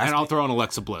 and I'll throw in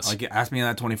Alexa Bliss. Like, ask me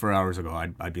that 24 hours ago,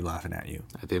 I'd be laughing at you.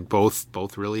 I think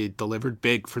both really delivered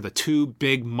big for the two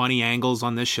big money angles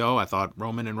on this show. I thought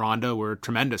Roman and Ronda were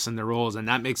tremendous in their roles, and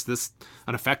that makes this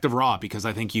an effective Raw because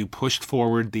I think you pushed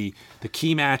forward the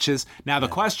key matches. Now the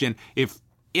question,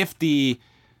 if the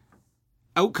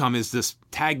outcome is this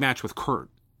tag match with Kurt,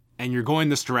 and you're going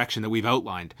this direction that we've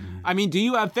outlined, I mean, do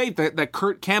you have faith that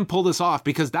Kurt can pull this off?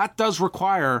 Because that does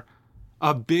require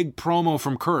a big promo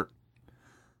from Kurt.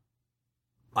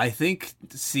 I think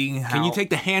seeing how... Can you take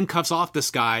the handcuffs off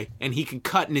this guy and he can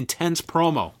cut an intense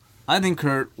promo? I think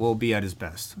Kurt will be at his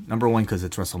best. Number one, because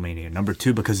it's WrestleMania. Number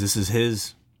two, because this is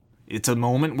his... It's a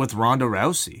moment with Ronda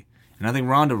Rousey. And I think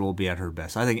Ronda will be at her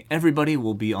best. I think everybody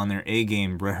will be on their A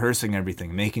game, rehearsing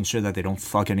everything, making sure that they don't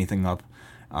fuck anything up,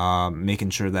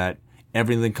 making sure that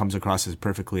everything comes across as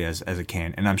perfectly as it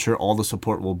can. And I'm sure all the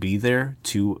support will be there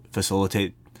to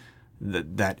facilitate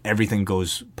that everything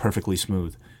goes perfectly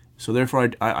smooth. So therefore,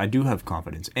 I do have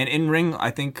confidence. And in ring, I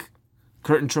think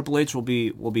Kurt and Triple H will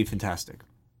be fantastic.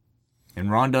 And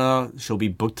Ronda, she'll be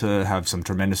booked to have some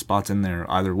tremendous spots in there,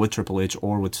 either with Triple H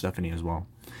or with Stephanie as well.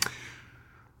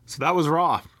 So that was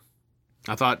Raw.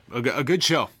 I thought a good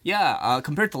show. Yeah,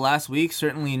 compared to last week,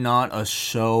 certainly not a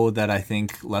show that I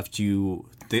think left you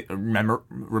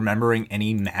remembering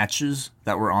any matches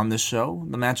that were on this show.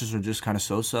 The matches were just kind of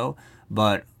so-so.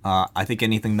 But I think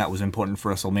anything that was important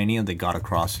for WrestleMania, they got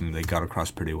across, and they got across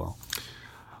pretty well.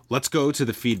 Let's go to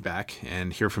the feedback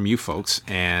and hear from you folks.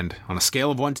 And on a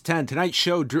scale of 1 to 10, tonight's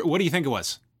show, Drew, what do you think it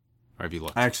was? Or have you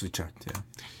looked? I actually checked, yeah.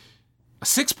 A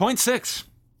 6.6,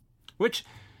 which...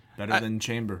 Better than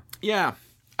Chamber. Yeah.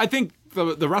 I think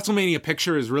the WrestleMania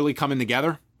picture is really coming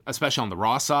together, especially on the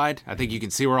Raw side. I think you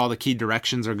can see where all the key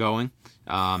directions are going.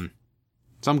 Some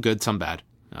good, some bad.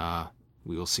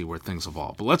 We will see where things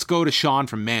evolve. But let's go to Sean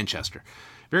from Manchester.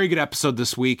 Very good episode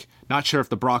this week. Not sure if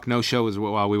the Brock no-show is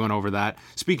well. We went over that.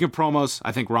 Speaking of promos,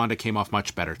 I think Ronda came off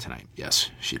much better tonight. Yes,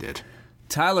 she did.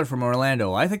 Tyler from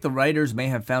Orlando. I think the writers may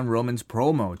have found Roman's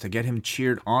promo to get him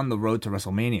cheered on the road to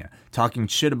WrestleMania. Talking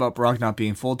shit about Brock not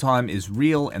being full-time is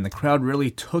real, and the crowd really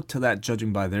took to that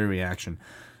judging by their reaction.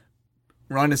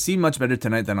 Ronda seemed much better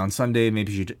tonight than on Sunday.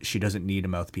 Maybe she doesn't need a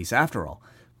mouthpiece after all.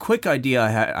 Quick idea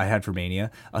I had for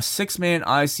Mania. A 6-man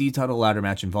IC title ladder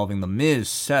match involving The Miz,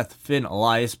 Seth, Finn,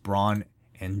 Elias, Braun,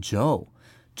 and Joe.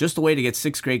 Just a way to get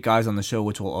 6 great guys on the show,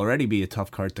 which will already be a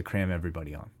tough card to cram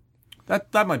everybody on.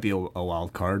 That might be a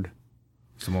wild card.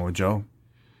 Samoa Joe.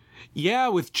 Yeah,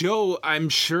 with Joe, I'm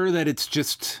sure that it's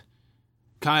just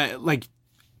kind of like,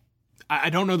 I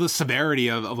don't know the severity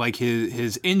of like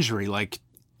his injury. Like,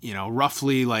 you know,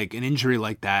 roughly like an injury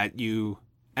like that, you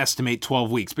estimate 12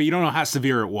 weeks, but you don't know how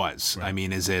severe it was. Right. I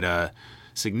mean, is it a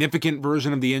significant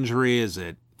version of the injury? Is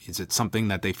it something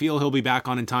that they feel he'll be back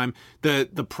on in time?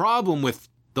 The problem with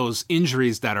those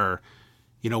injuries that are,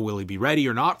 you know, will he be ready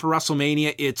or not for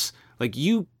WrestleMania? It's like,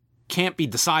 you can't be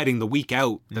deciding the week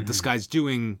out that this guy's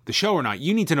doing the show or not.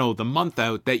 You need to know the month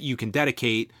out that you can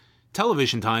dedicate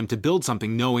television time to build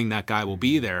something knowing that guy will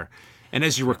be there. And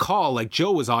as you recall, like,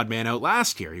 Joe was odd man out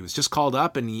last year. He was just called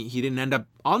up and he didn't end up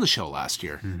on the show last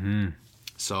year. Mm-hmm.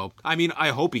 So, I mean, I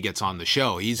hope he gets on the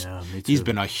show. He's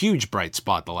been a huge bright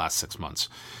spot the last 6 months.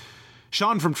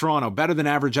 Sean from Toronto, better than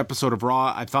average episode of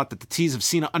Raw. I thought that the tease of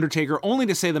Cena Undertaker, only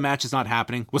to say the match is not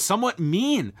happening, was somewhat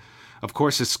mean. Of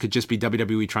course, this could just be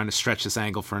WWE trying to stretch this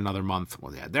angle for another month.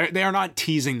 Well, yeah, they are not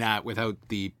teasing that without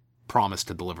the promise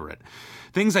to deliver it.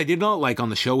 Things I did not like on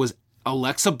the show was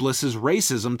Alexa Bliss's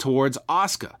racism towards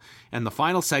Asuka, and the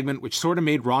final segment, which sort of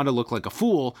made Ronda look like a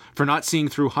fool for not seeing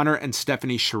through Hunter and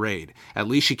Stephanie's charade. At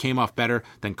least she came off better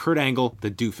than Kurt Angle,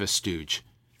 the doofus stooge.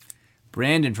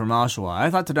 Brandon from Oshawa. I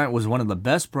thought tonight was one of the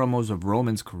best promos of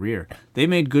Roman's career. They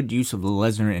made good use of the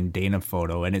Lesnar and Dana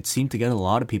photo, and it seemed to get a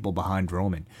lot of people behind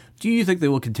Roman. Do you think they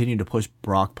will continue to push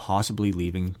Brock possibly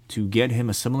leaving to get him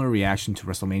a similar reaction to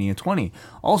WrestleMania 20?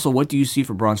 Also, what do you see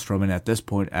for Braun Strowman at this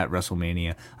point at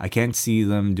WrestleMania? I can't see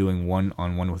them doing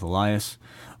one-on-one with Elias.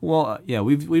 Well, yeah,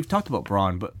 we've talked about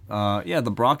Braun, but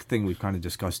the Brock thing we've kind of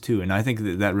discussed too, and I think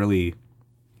that really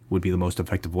would be the most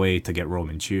effective way to get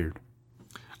Roman cheered.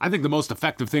 I think the most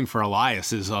effective thing for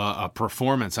Elias is a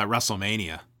performance at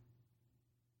WrestleMania.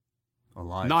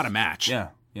 Elias. Not a match.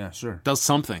 Yeah, sure. Does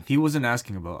something. He wasn't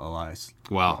asking about Elias.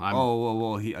 Well,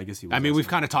 I guess he was. I mean, we've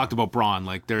kind of talked about Braun.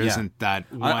 Like, there isn't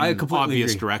that one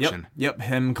obvious agree. direction. Yep,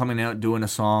 him coming out, doing a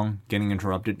song, getting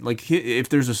interrupted. Like, if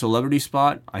there's a celebrity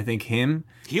spot, I think him...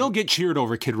 He'll get cheered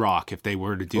over Kid Rock if they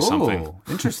were to do something. Oh,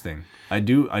 interesting. I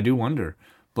do wonder.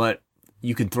 But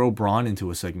you could throw Braun into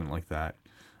a segment like that.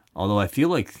 Although I feel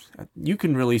like you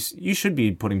should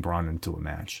be putting Braun into a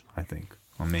match, I think,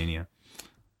 on Mania.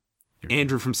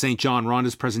 Andrew from St. John,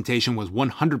 Ronda's presentation was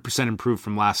 100% improved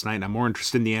from last night, and I'm more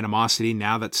interested in the animosity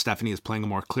now that Stephanie is playing a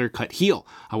more clear-cut heel.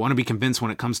 I want to be convinced when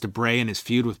it comes to Bray and his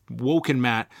feud with Woken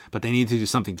Matt, but they need to do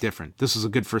something different. This was a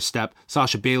good first step.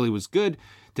 Sasha Bailey was good.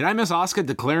 Did I miss Asuka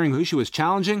declaring who she was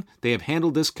challenging? They have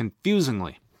handled this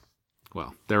confusingly.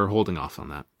 Well, they're holding off on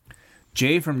that.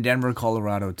 Jay from Denver,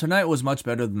 Colorado. Tonight was much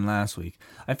better than last week.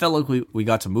 I felt like we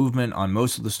got some movement on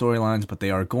most of the storylines, but they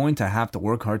are going to have to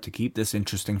work hard to keep this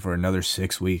interesting for another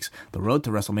 6 weeks. The road to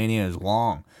WrestleMania is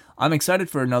long. I'm excited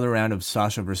for another round of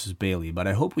Sasha versus Bailey, but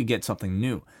I hope we get something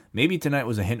new. Maybe tonight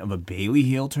was a hint of a Bailey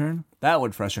heel turn? That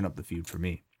would freshen up the feud for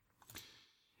me.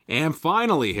 And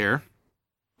finally here,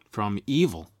 from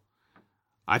Evil.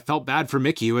 I felt bad for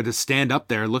Mickey, who had to stand up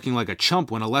there looking like a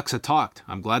chump when Alexa talked.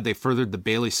 I'm glad they furthered the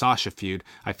Bailey-Sasha feud.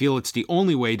 I feel it's the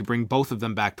only way to bring both of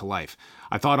them back to life.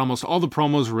 I thought almost all the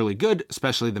promos were really good,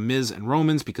 especially the Miz and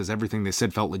Roman's, because everything they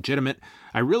said felt legitimate.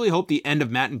 I really hope the end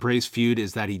of Matt and Bray's feud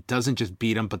is that he doesn't just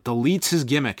beat him, but deletes his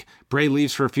gimmick. Bray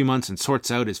leaves for a few months and sorts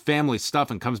out his family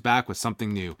stuff and comes back with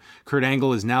something new. Kurt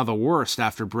Angle is now the worst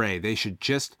after Bray. They should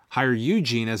just hire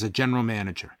Eugene as a general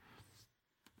manager.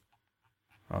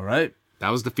 All right. That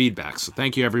was the feedback. So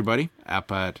thank you, everybody,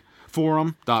 up at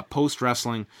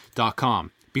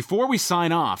forum.postwrestling.com. Before we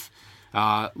sign off,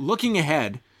 looking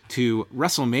ahead to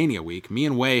WrestleMania week, me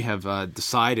and Wei have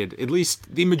decided, at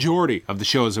least the majority of the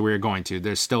shows that we're going to,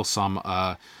 there's still some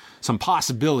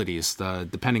possibilities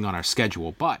depending on our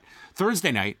schedule. But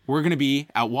Thursday night, we're going to be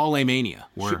at Wale Mania.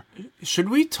 Should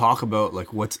we talk about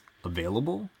like what's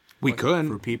available? We could.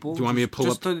 For people. Do you want me to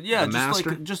pull up the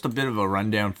master? Just a bit of a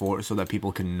rundown so that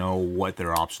people can know what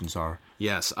their options are.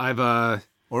 Yes, I've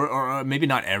or maybe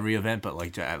not every event, but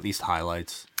like at least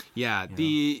highlights. Yeah,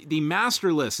 the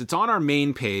master list. It's on our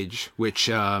main page, which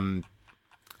I'll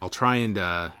try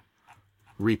and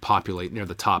repopulate near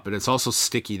the top, but it's also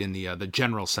stickied in the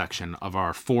general section of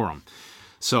our forum.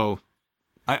 So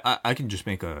I can just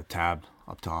make a tab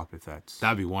up top if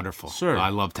that'd be wonderful. Sure. I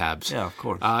love tabs. Yeah, of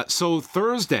course. So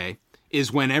Thursday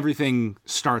is when everything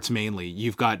starts mainly.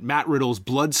 You've got Matt Riddle's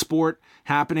Bloodsport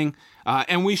happening,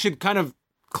 and we should kind of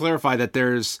clarify that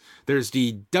there's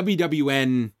the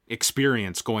WWN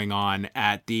experience going on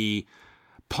at the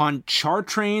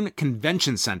Pontchartrain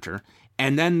Convention Center,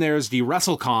 and then there's the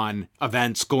WrestleCon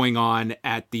events going on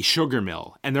at the Sugar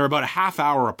Mill, and they're about a half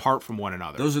hour apart from one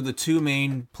another. Those are the two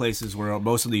main places where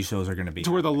most of these shows are going to be. It's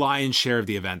where the lion's share of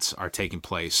the events are taking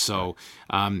place. So,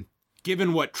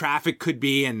 given what traffic could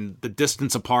be and the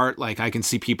distance apart, like I can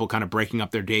see people kind of breaking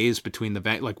up their days between the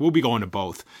like we'll be going to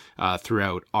both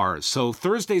throughout ours. So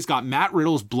Thursday's got Matt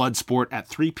Riddle's Bloodsport at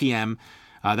 3 p.m.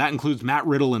 That includes Matt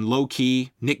Riddle and Low Key,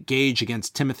 Nick Gage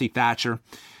against Timothy Thatcher.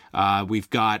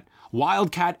 We've got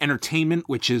Wildcat Entertainment,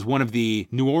 which is one of the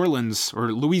New Orleans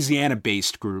or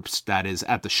Louisiana-based groups that is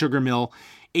at the Sugar Mill.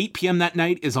 8 p.m. that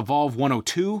night is Evolve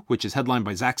 102, which is headlined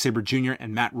by Zack Sabre Jr.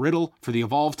 and Matt Riddle for the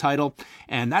Evolve title.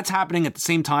 And that's happening at the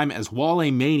same time as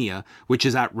Wale Mania, which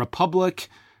is at Republic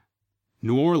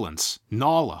New Orleans.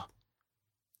 NOLA.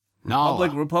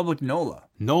 Republic NOLA.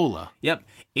 NOLA. Yep.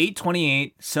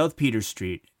 828 South Peter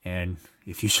Street. And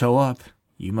if you show up,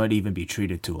 you might even be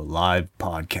treated to a live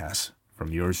podcast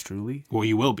from yours truly. Well,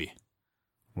 you will be.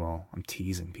 Well, I'm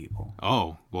teasing people.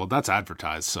 Oh, well, that's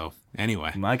advertised. So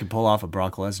anyway, I could pull off a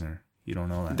Brock Lesnar. You don't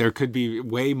know that. there could be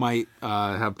Way might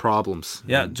have problems.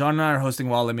 Yeah, John and I are hosting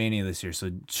Wale Mania this year,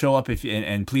 so show up if you,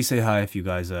 and please say hi if you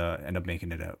guys end up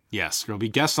making it out. Yes, there'll be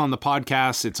guests on the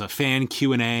podcast. It's a fan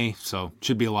Q&A, so it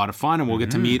should be a lot of fun, and we'll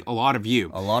get to meet a lot of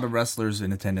you. A lot of wrestlers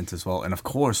in attendance as well, and of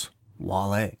course,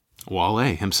 Wale.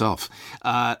 Wale himself.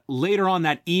 Later on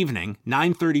that evening,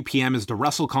 9:30 p.m. is the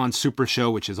WrestleCon Super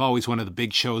Show, which is always one of the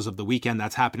big shows of the weekend.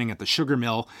 That's happening at the Sugar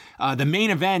Mill. The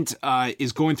main event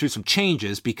is going through some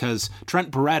changes because Trent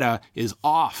Beretta is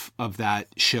off of that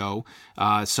show.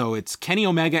 So it's Kenny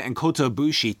Omega and Kota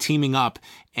Ibushi teaming up,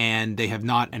 and they have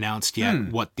not announced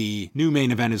yet what the new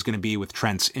main event is going to be with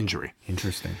Trent's injury.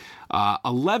 Interesting.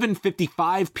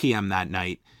 11:55 p.m. that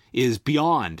night is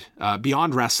Beyond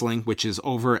Wrestling, which is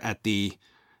over at the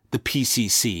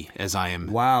PCC, as I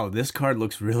am. Wow, this card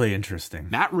looks really interesting.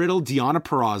 Matt Riddle, Deonna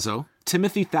Purrazzo,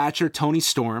 Timothy Thatcher, Tony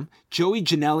Storm, Joey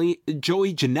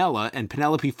Janela, and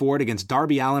Penelope Ford against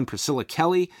Darby Allin, Priscilla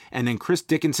Kelly, and then Chris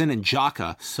Dickinson and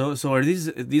Jaka. So are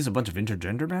these a bunch of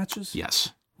intergender matches?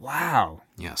 Yes. Wow.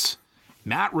 Yes.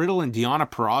 Matt Riddle and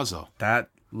Deonna Purrazzo. That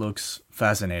looks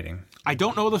fascinating. I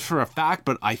don't know this for a fact,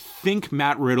 but I think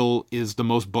Matt Riddle is the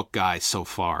most booked guy so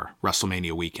far,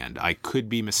 WrestleMania weekend. I could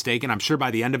be mistaken. I'm sure by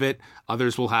the end of it,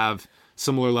 others will have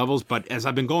similar levels. But as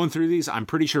I've been going through these, I'm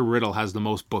pretty sure Riddle has the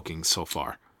most bookings so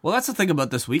far. Well, that's the thing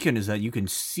about this weekend is that you can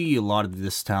see a lot of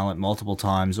this talent multiple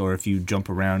times, or if you jump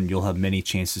around, you'll have many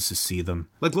chances to see them.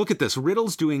 Like, look at this.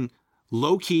 Riddle's doing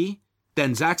Low Key,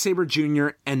 then Zack Sabre Jr.,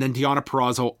 and then Deonna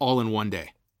Purrazzo all in one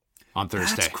day. On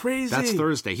Thursday. That's crazy. That's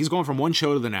Thursday. He's going from one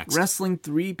show to the next. Wrestling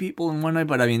 3 people in one night,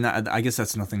 but I mean, I guess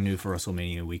that's nothing new for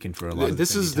WrestleMania weekend for a lot of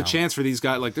this is the chance for these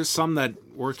guys. Like, there's some that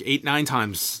work 8-9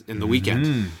 times in the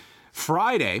weekend.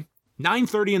 Friday,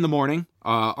 9:30 in the morning,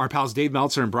 our pals Dave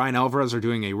Meltzer and Brian Alvarez are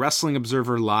doing a Wrestling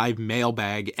Observer live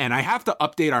mailbag, and I have to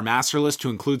update our master list to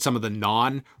include some of the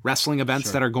non-wrestling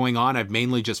events that are going on. I've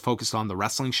mainly just focused on the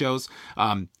wrestling shows.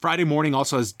 Friday morning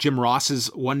also has Jim Ross's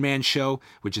one-man show,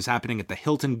 which is happening at the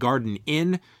Hilton Garden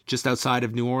Inn, just outside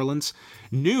of New Orleans.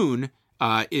 Noon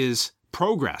is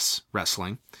Progress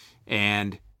Wrestling,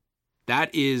 and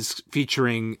that is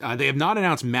featuring, they have not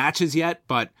announced matches yet,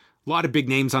 but a lot of big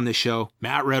names on this show.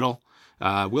 Matt Riddle,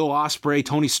 Will Ospreay,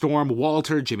 Tony Storm,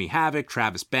 Walter, Jimmy Havoc,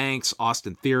 Travis Banks,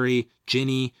 Austin Theory,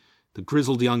 Ginny, the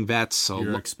Grizzled Young Vets. So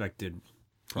your expected.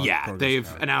 They've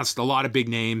announced a lot of big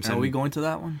names. Are we going to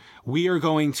that one? We are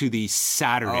going to the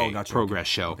Saturday Progress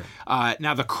show. Okay.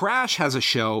 Now, the Crash has a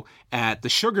show at the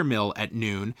Sugar Mill at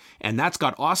noon, and that's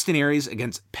got Austin Aries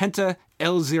against Penta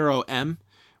L0M,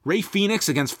 Ray Phoenix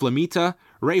against Flamita,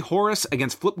 Ray Horace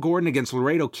against Flip Gordon against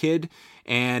Laredo Kid,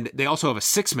 and they also have a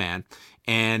 6-man.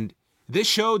 And this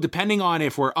show, depending on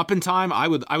if we're up in time, I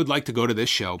would like to go to this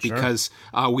show because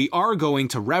we are going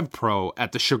to Rev Pro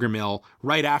at the Sugar Mill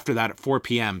right after that at 4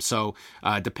 p.m. So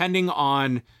depending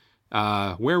on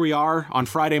where we are on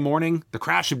Friday morning, the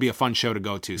Crash should be a fun show to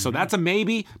go to. So that's a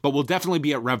maybe, but we'll definitely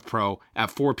be at Rev Pro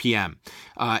at 4 p.m.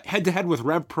 Head-to-head with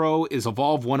Rev Pro is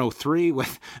Evolve 103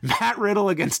 with Matt Riddle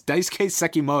against Daisuke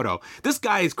Sekimoto. This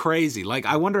guy is crazy. Like,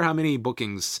 I wonder how many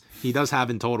bookings he does have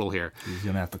in total here. He's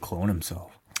going to have to clone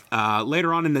himself.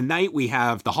 Later on in the night, we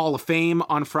have the Hall of Fame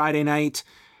on Friday night.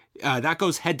 That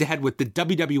goes head-to-head with the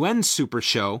WWN Super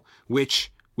Show,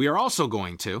 which we are also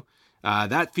going to.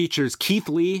 That features Keith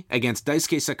Lee against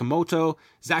Daisuke Sekimoto,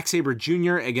 Zack Sabre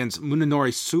Jr. against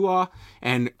Munenori Suwa,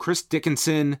 and Chris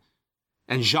Dickinson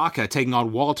and Jaka taking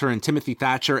on Walter and Timothy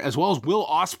Thatcher, as well as Will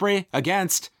Ospreay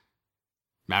against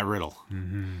Matt Riddle.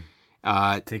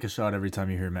 Take a shot every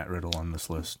time you hear Matt Riddle on this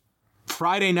list.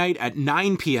 Friday night at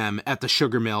 9 p.m. at the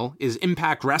Sugar Mill is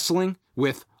Impact Wrestling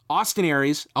with Austin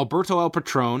Aries, Alberto El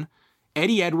Patron,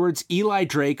 Eddie Edwards, Eli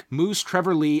Drake, Moose,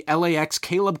 Trevor Lee, LAX,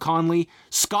 Caleb Conley,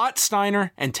 Scott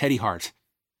Steiner, and Teddy Hart.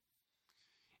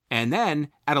 And then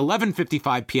at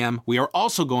 11:55 p.m., we are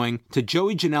also going to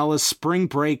Joey Janela's Spring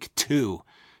Break 2,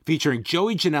 featuring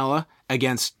Joey Janela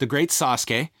against the Great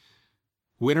Sasuke.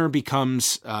 Winner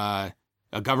becomes a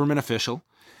government official.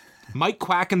 Mike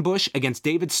Quackenbush against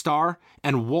David Starr,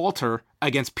 and Walter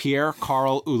against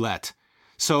Pierre-Carl Ouellette.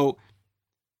 So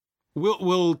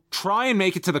we'll try and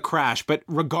make it to the Crash, but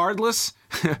regardless,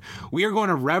 we are going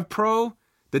to Rev Pro,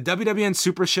 the WWN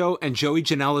Super Show, and Joey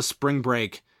Janela's Spring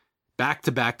Break back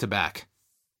to back to back.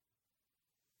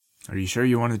 Are you sure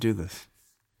you want to do this?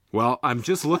 Well, I'm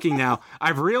just looking now.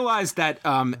 I've realized that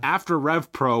after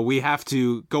Rev Pro, we have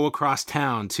to go across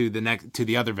town to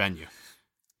the other venue.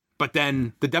 But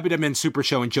then the WWN Super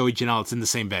Show and Joey Janela, it's in the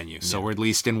same venue. So we're at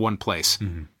least in one place.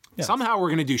 Mm-hmm. Yeah. Somehow we're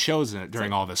going to do shows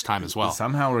during all this time as well.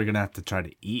 Somehow we're going to have to try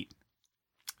to eat.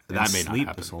 that may sleep not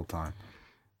happen. this whole time.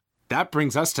 That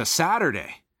brings us to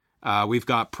Saturday. We've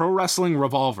got Pro Wrestling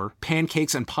Revolver,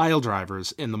 Pancakes and Pile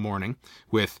Drivers in the morning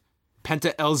with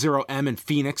Penta L0M and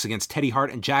Phoenix against Teddy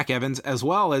Hart and Jack Evans, as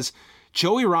well as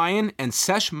Joey Ryan and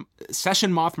Session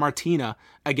Moth Martina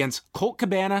against Colt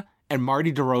Cabana and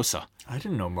Marty DeRosa. I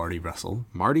didn't know Marty wrestled.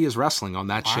 Marty is wrestling on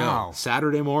that Wow. show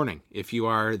Saturday morning, if you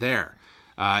are there.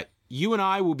 You and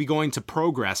I will be going to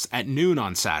Progress at noon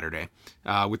on Saturday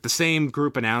with the same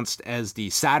group announced as the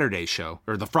Saturday show,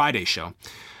 or the Friday show.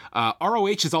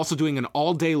 ROH is also doing an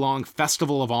all-day-long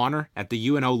Festival of Honor at the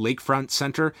UNO Lakefront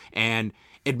Center, and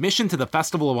admission to the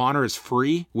Festival of Honor is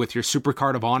free with your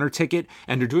Supercard of Honor ticket,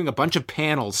 and they're doing a bunch of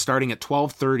panels starting at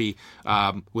 12:30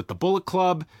 with the Bullet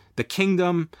Club, the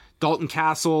Kingdom, Dalton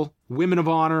Castle, Women of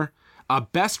Honor, a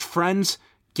Best Friends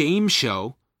game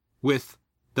show with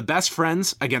the Best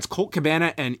Friends against Colt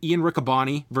Cabana and Ian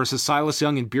Riccaboni versus Silas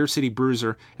Young and Beer City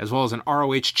Bruiser, as well as an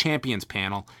ROH Champions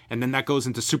panel. And then that goes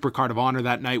into Supercard of Honor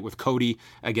that night with Cody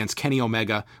against Kenny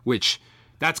Omega, which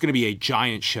that's going to be a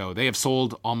giant show. They have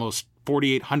sold almost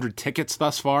 4,800 tickets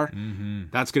thus far. Mm-hmm.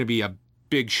 That's going to be a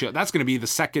big show. That's going to be the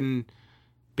second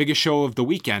biggest show of the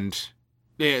weekend.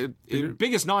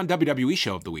 Biggest non-WWE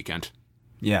show of the weekend.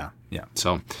 Yeah.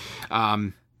 So,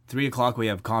 3 o'clock, we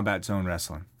have Combat Zone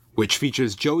Wrestling. which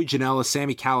features Joey Janela,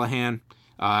 Sami Callihan,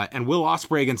 and Will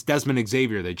Ospreay against Desmond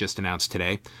Xavier, they just announced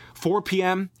today. 4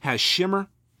 p.m. has Shimmer.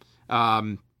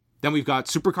 Then we've got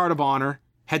Supercard of Honor,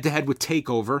 head-to-head with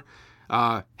TakeOver,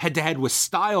 head-to-head with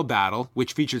Style Battle,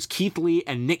 which features Keith Lee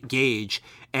and Nick Gage.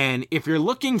 And if you're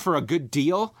looking for a good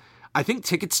deal, I think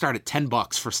tickets start at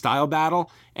 $10 for Style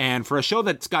Battle. And for a show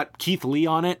that's got Keith Lee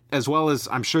on it, as well as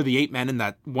I'm sure the 8 men in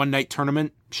that one-night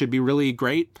tournament should be really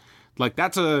great. Like,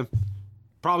 that's a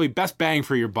probably best bang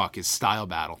for your buck is Style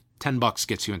Battle. $10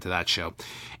 gets you into that show.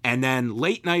 And then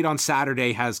late night on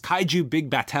Saturday has Kaiju Big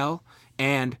Battel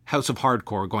and House of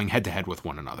Hardcore going head-to-head with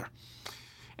one another.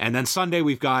 And then Sunday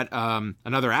we've got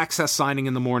another Access signing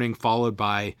in the morning, followed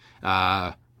by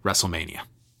WrestleMania.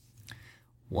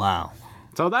 Wow.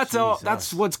 So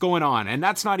that's what's going on. And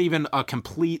that's not even a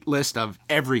complete list of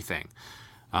everything.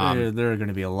 There are going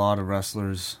to be a lot of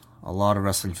wrestlers, a lot of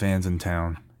wrestling fans in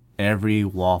town. Every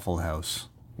Waffle House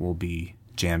will be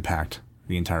jam-packed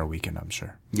the entire weekend, I'm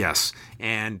sure. Yes.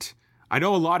 And I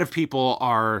know a lot of people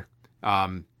are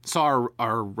saw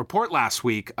our report last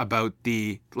week about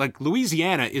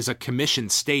Louisiana is a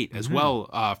commissioned state as well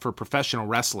for professional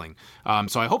wrestling.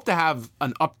 So I hope to have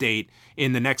an update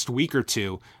in the next week or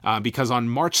two because on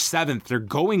March 7th, they're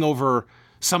going over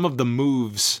some of the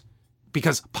moves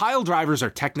because pile drivers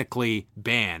are technically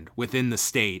banned within the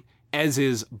state, as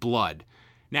is blood.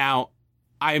 Now,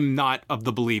 I'm not of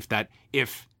the belief that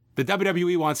if the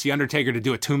WWE wants The Undertaker to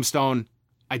do a tombstone,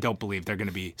 I don't believe they're going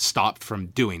to be stopped from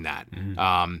doing that.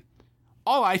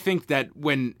 All I think that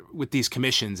with these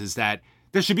commissions is that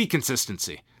there should be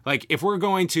consistency. Like, if we're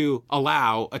going to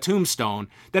allow a tombstone,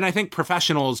 then I think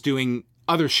professionals doing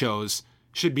other shows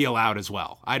should be allowed as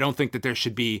well. I don't think that there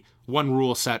should be one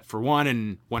rule set for one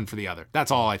and one for the other.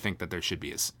 That's all I think that there should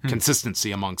be is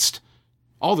consistency amongst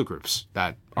all the groups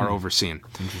that are overseen.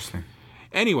 Interesting.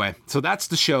 Anyway, so that's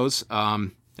the shows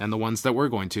and the ones that we're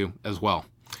going to as well.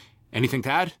 Anything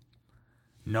to add?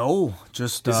 No,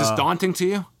 just... Is this daunting to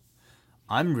you?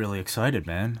 I'm really excited,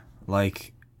 man.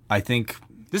 Like, I think...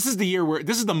 This is the year where...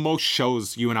 This is the most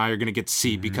shows you and I are going to get to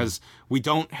see because we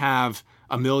don't have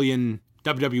a million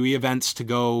WWE events to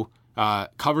go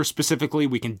cover specifically.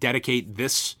 We can dedicate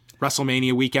this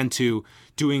WrestleMania weekend to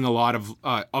doing a lot of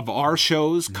our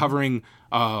shows, covering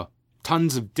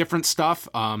tons of different stuff.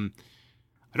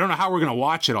 I don't know how we're going to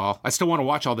watch it all. I still want to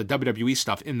watch all the WWE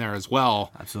stuff in there as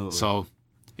well. Absolutely. So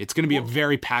it's going to be a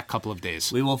very packed couple of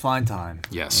days. We will find time.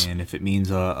 Yes. And if it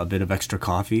means a bit of extra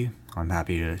coffee, I'm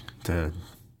happy to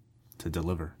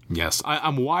deliver. Yes.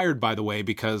 I'm wired, by the way,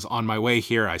 because on my way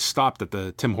here, I stopped at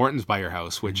the Tim Hortons by your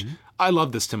house, which I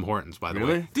love this Tim Hortons, by the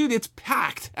way. Dude, it's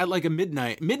packed at like a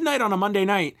midnight on a Monday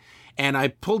night. And I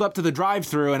pulled up to the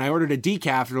drive-thru and I ordered a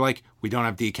decaf. They're like, we don't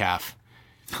have decaf.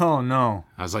 Oh, no.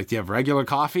 I was like, do you have regular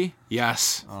coffee?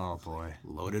 Yes. Oh, boy.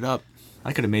 Load it up.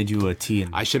 I could have made you a tea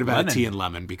and I should have had a tea and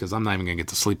lemon because I'm not even going to get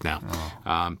to sleep now.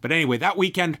 But anyway, that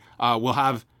weekend, we'll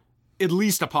have at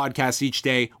least a podcast each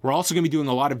day. We're also going to be doing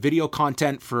a lot of video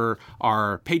content for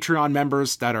our Patreon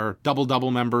members that are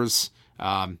double members.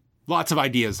 Lots of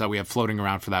ideas that we have floating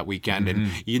around for that weekend. And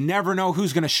you never know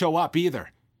who's going to show up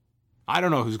either. I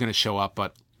don't know who's going to show up,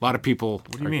 but a lot of people...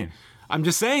 What do you mean? I'm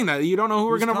just saying that you don't know who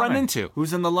we're going to run into.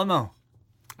 Who's in the limo?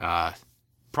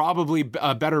 probably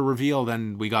a better reveal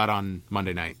than we got on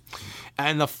Monday night.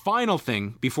 And the final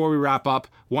thing, before we wrap up,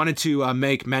 wanted to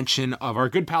make mention of our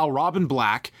good pal Robin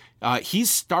Black. He's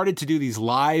started to do these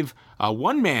live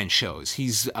one-man shows.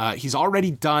 He's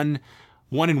already done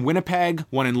one in Winnipeg,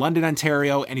 one in London,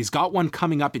 Ontario, and he's got one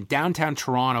coming up in downtown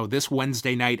Toronto this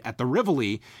Wednesday night at the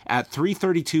Rivoli at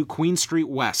 332 Queen Street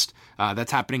West.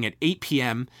 That's happening at 8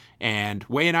 p.m., and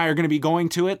Way and I are going to be going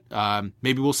to it.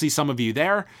 Maybe we'll see some of you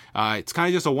there. It's kind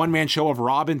of just a one-man show of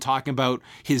Robin talking about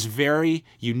his very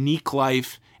unique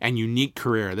life and unique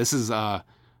career. This is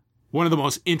one of the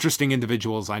most interesting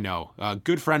individuals I know. A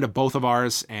good friend of both of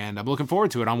ours, and I'm looking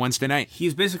forward to it on Wednesday night.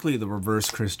 He's basically the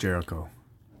reverse Chris Jericho,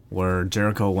 where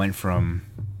Jericho went from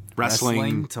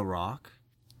wrestling to rock.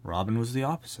 Robin was the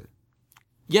opposite.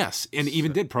 Yes, and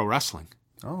even did pro wrestling.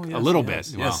 Oh, yes, a little yes,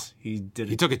 bit. Yes, Well, he did.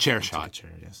 He took a chair shot.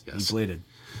 Yes, Yes. he bladed.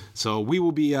 So we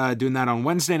will be doing that on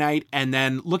Wednesday night, and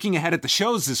then looking ahead at the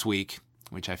shows this week,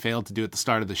 which I failed to do at the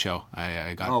start of the show.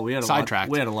 I got We had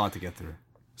sidetracked. We had a lot to get through.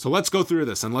 So let's go through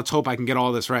this, and let's hope I can get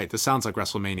all this right. This sounds like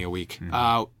WrestleMania week.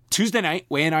 Tuesday night,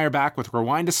 Way and I are back with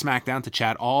Rewind to SmackDown to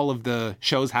chat all of the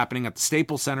shows happening at the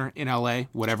Staples Center in LA,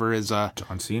 whatever is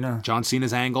John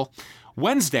Cena's angle.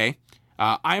 Wednesday,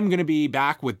 I'm going to be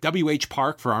back with WH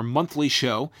Park for our monthly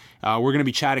show. We're going to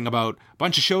be chatting about a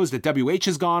bunch of shows that WH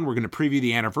has gone. We're going to preview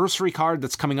the anniversary card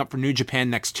that's coming up for New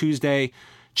Japan next Tuesday,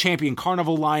 Champion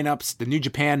Carnival lineups, the New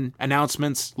Japan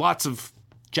announcements, lots of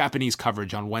Japanese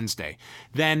coverage on Wednesday.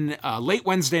 Then late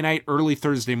Wednesday night, early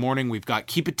Thursday morning, we've got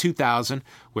Keep It 2000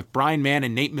 with Brian Mann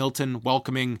and Nate Milton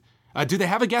welcoming. Do they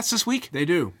have a guest this week? They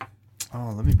do.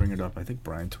 Oh, let me bring it up. I think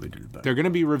Brian tweeted about it. They're going to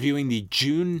be reviewing the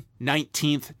June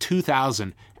 19th,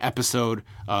 2000 episode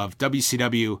of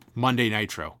WCW Monday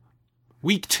Nitro.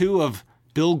 Week 2 of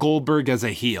Bill Goldberg as a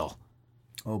heel.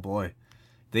 Oh, boy.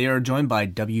 They are joined by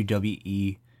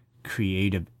WWE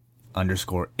Creative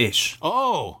 _ish.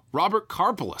 Oh, Robert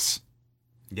Karpolis.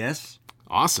 Yes.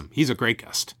 Awesome. He's a great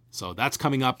guest. So that's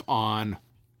coming up on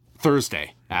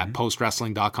Thursday at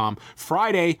postwrestling.com.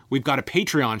 Friday, we've got a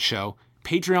Patreon show,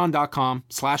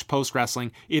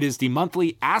 patreon.com/postwrestling. It is the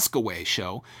monthly Ask Away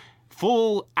show.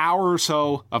 Full hour or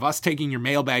so of us taking your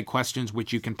mailbag questions,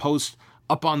 which you can post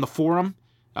up on the forum.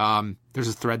 There's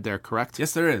a thread there, correct?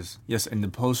 Yes, there is. Yes, in the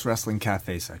Post Wrestling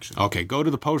Cafe section. Okay, go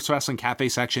to the Post Wrestling Cafe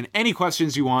section. Any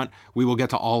questions you want, we will get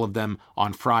to all of them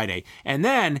on Friday. And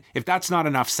then, if that's not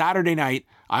enough, Saturday night,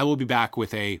 I will be back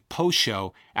with a post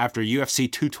show after UFC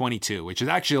 222, which is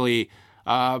actually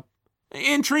an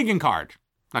intriguing card.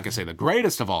 Not going to say the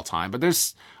greatest of all time, but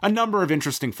there's a number of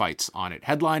interesting fights on it.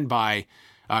 Headlined by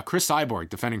Chris Cyborg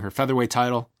defending her featherweight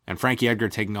title and Frankie Edgar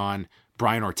taking on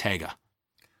Brian Ortega.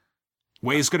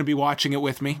 Way's going to be watching it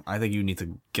with me. I think you need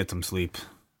to get some sleep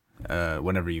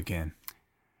whenever you can.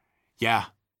 Yeah,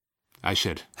 I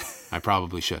should. I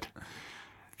probably should.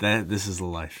 This is the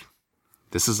life.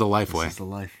 This is the life, Way. This is the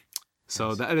life.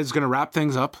 So that is going to wrap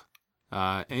things up.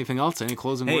 Anything else? Any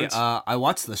closing words? I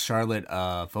watched the Charlotte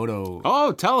photo.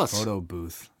 Oh, tell us. Photo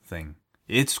booth thing.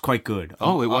 It's quite good.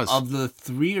 Oh, it was. Of the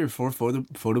 3 or 4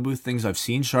 photo booth things I've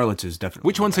seen, Charlotte's is definitely.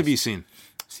 Which ones have you seen?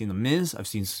 I've seen The Miz. I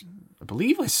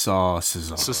believe I saw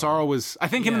Cesaro. Cesaro was. I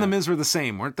think him and The Miz were the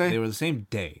same, weren't they? They were the same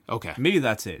day. Okay. Maybe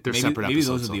that's it. They're maybe, separate maybe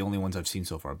episodes, those are the only ones I've seen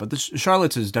so far. But the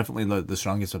Charlotte's is definitely the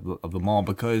strongest of them all,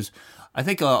 because I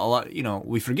think a lot,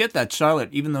 we forget that Charlotte,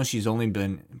 even though she's only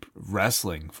been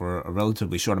wrestling for a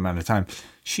relatively short amount of time,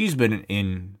 she's been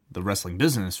in the wrestling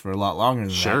business for a lot longer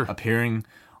than that, appearing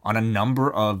on a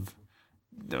number of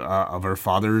her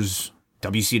father's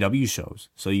WCW shows.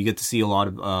 So you get to see a lot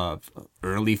of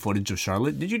early footage of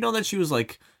Charlotte. Did you know that she was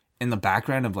like in the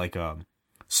background of like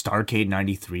Starrcade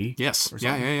 93? Yes.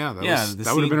 Yeah.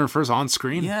 That would have been her first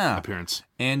on-screen appearance.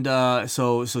 And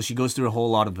so she goes through a whole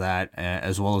lot of that,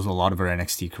 as well as a lot of her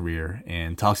NXT career,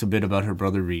 and talks a bit about her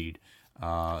brother Reed.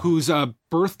 Whose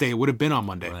birthday would have been on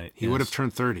Monday. Right, he would have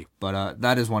turned 30. But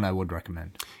that is one I would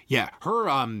recommend. Yeah. Her,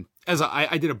 as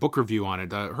I did a book review on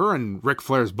it, her and Ric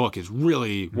Flair's book is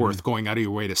really worth going out of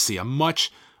your way to see. A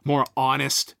much more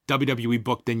honest WWE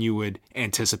book than you would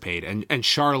anticipate. And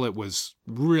Charlotte was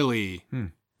really...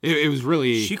 It was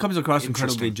really... She comes across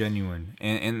incredibly genuine.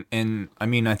 And I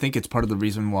mean, I think it's part of the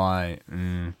reason why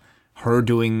her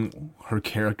doing her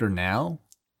character now,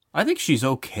 I think she's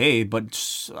okay,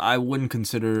 but I wouldn't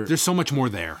consider... There's so much more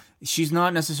there. She's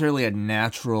not necessarily a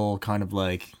natural kind of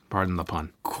like... Pardon the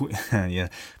pun. Yeah,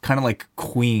 kind of like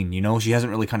queen, She hasn't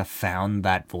really kind of found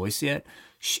that voice yet.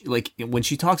 She, like, when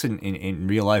she talks in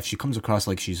real life, she comes across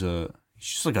like she's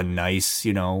like a nice,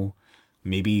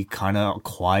 maybe kind of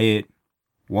quiet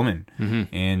woman.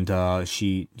 And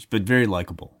but very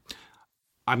likable.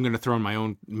 I'm going to throw in my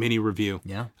own mini review.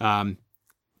 Yeah.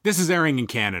 This is airing in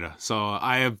Canada, so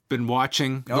I have been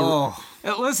watching.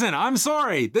 Listen, I'm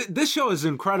sorry. This show is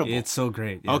incredible. It's so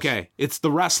great. Yes. Okay, it's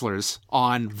The Wrestlers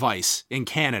on Vice in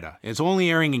Canada. It's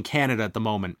only airing in Canada at the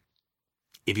moment.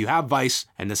 If you have Vice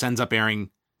and this ends up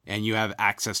airing and you have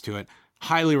access to it,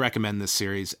 highly recommend this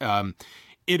series.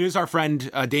 It is our friend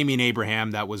Damian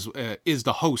Abraham that is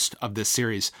the host of this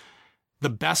series. The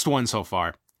best one so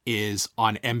far is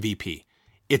on MVP.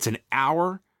 It's an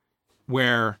hour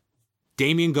where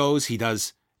Damian goes, he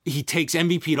takes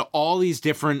MVP to all these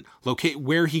different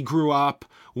where he grew up,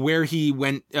 where he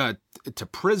went to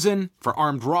prison for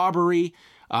armed robbery,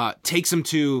 takes him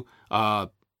to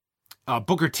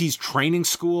Booker T's training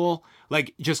school,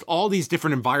 like just all these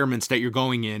different environments that you're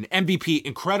going in. MVP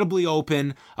incredibly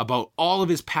open about all of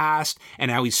his past and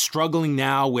how he's struggling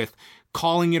now with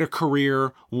calling it a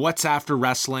career, what's after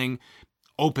wrestling,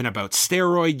 open about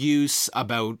steroid use,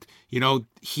 about,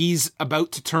 he's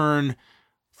about to turn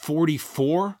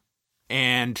 44,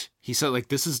 and he said, like,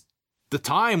 this is the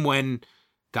time when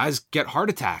guys get heart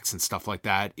attacks and stuff like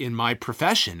that in my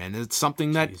profession, and it's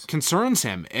something that concerns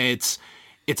him. It's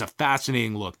a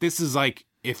fascinating look. This is like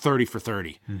a 30 for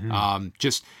 30.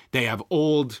 Just they have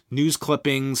old news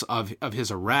clippings of his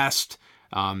arrest.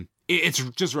 It's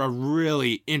just a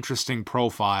really interesting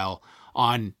profile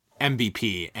on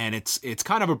MVP, and it's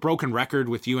kind of a broken record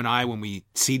with you and I when we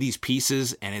see these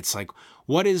pieces, and it's like,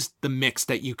 what is the mix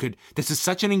that you could, this is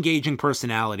such an engaging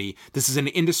personality. This is an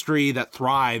industry that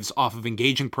thrives off of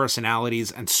engaging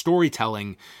personalities and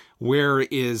storytelling. Where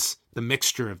is the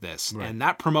mixture of this? Right. And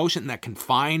that promotion that can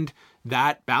find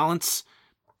that balance,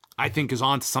 I think, is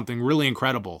on to something really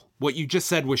incredible. What you just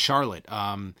said with Charlotte,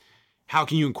 how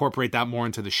can you incorporate that more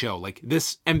into the show? Like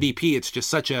this MVP, it's just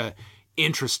such a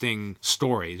interesting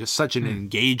story, just such an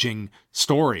engaging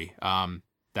story,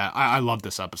 that I love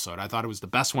this episode. I thought it was the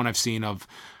best one I've seen I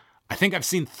think I've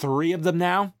seen 3 of them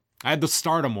now. I had the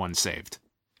Stardom one saved.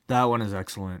 That one is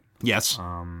excellent. Yes.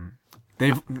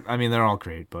 They're all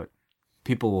great, but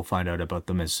people will find out about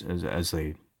them as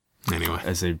they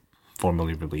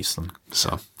formally release them.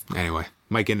 So anyway,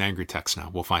 might get an angry text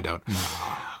now. We'll find out.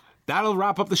 That'll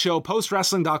wrap up the show.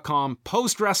 Postwrestling.com,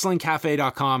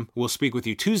 postwrestlingcafe.com. We'll speak with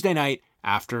you Tuesday night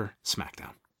after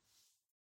SmackDown.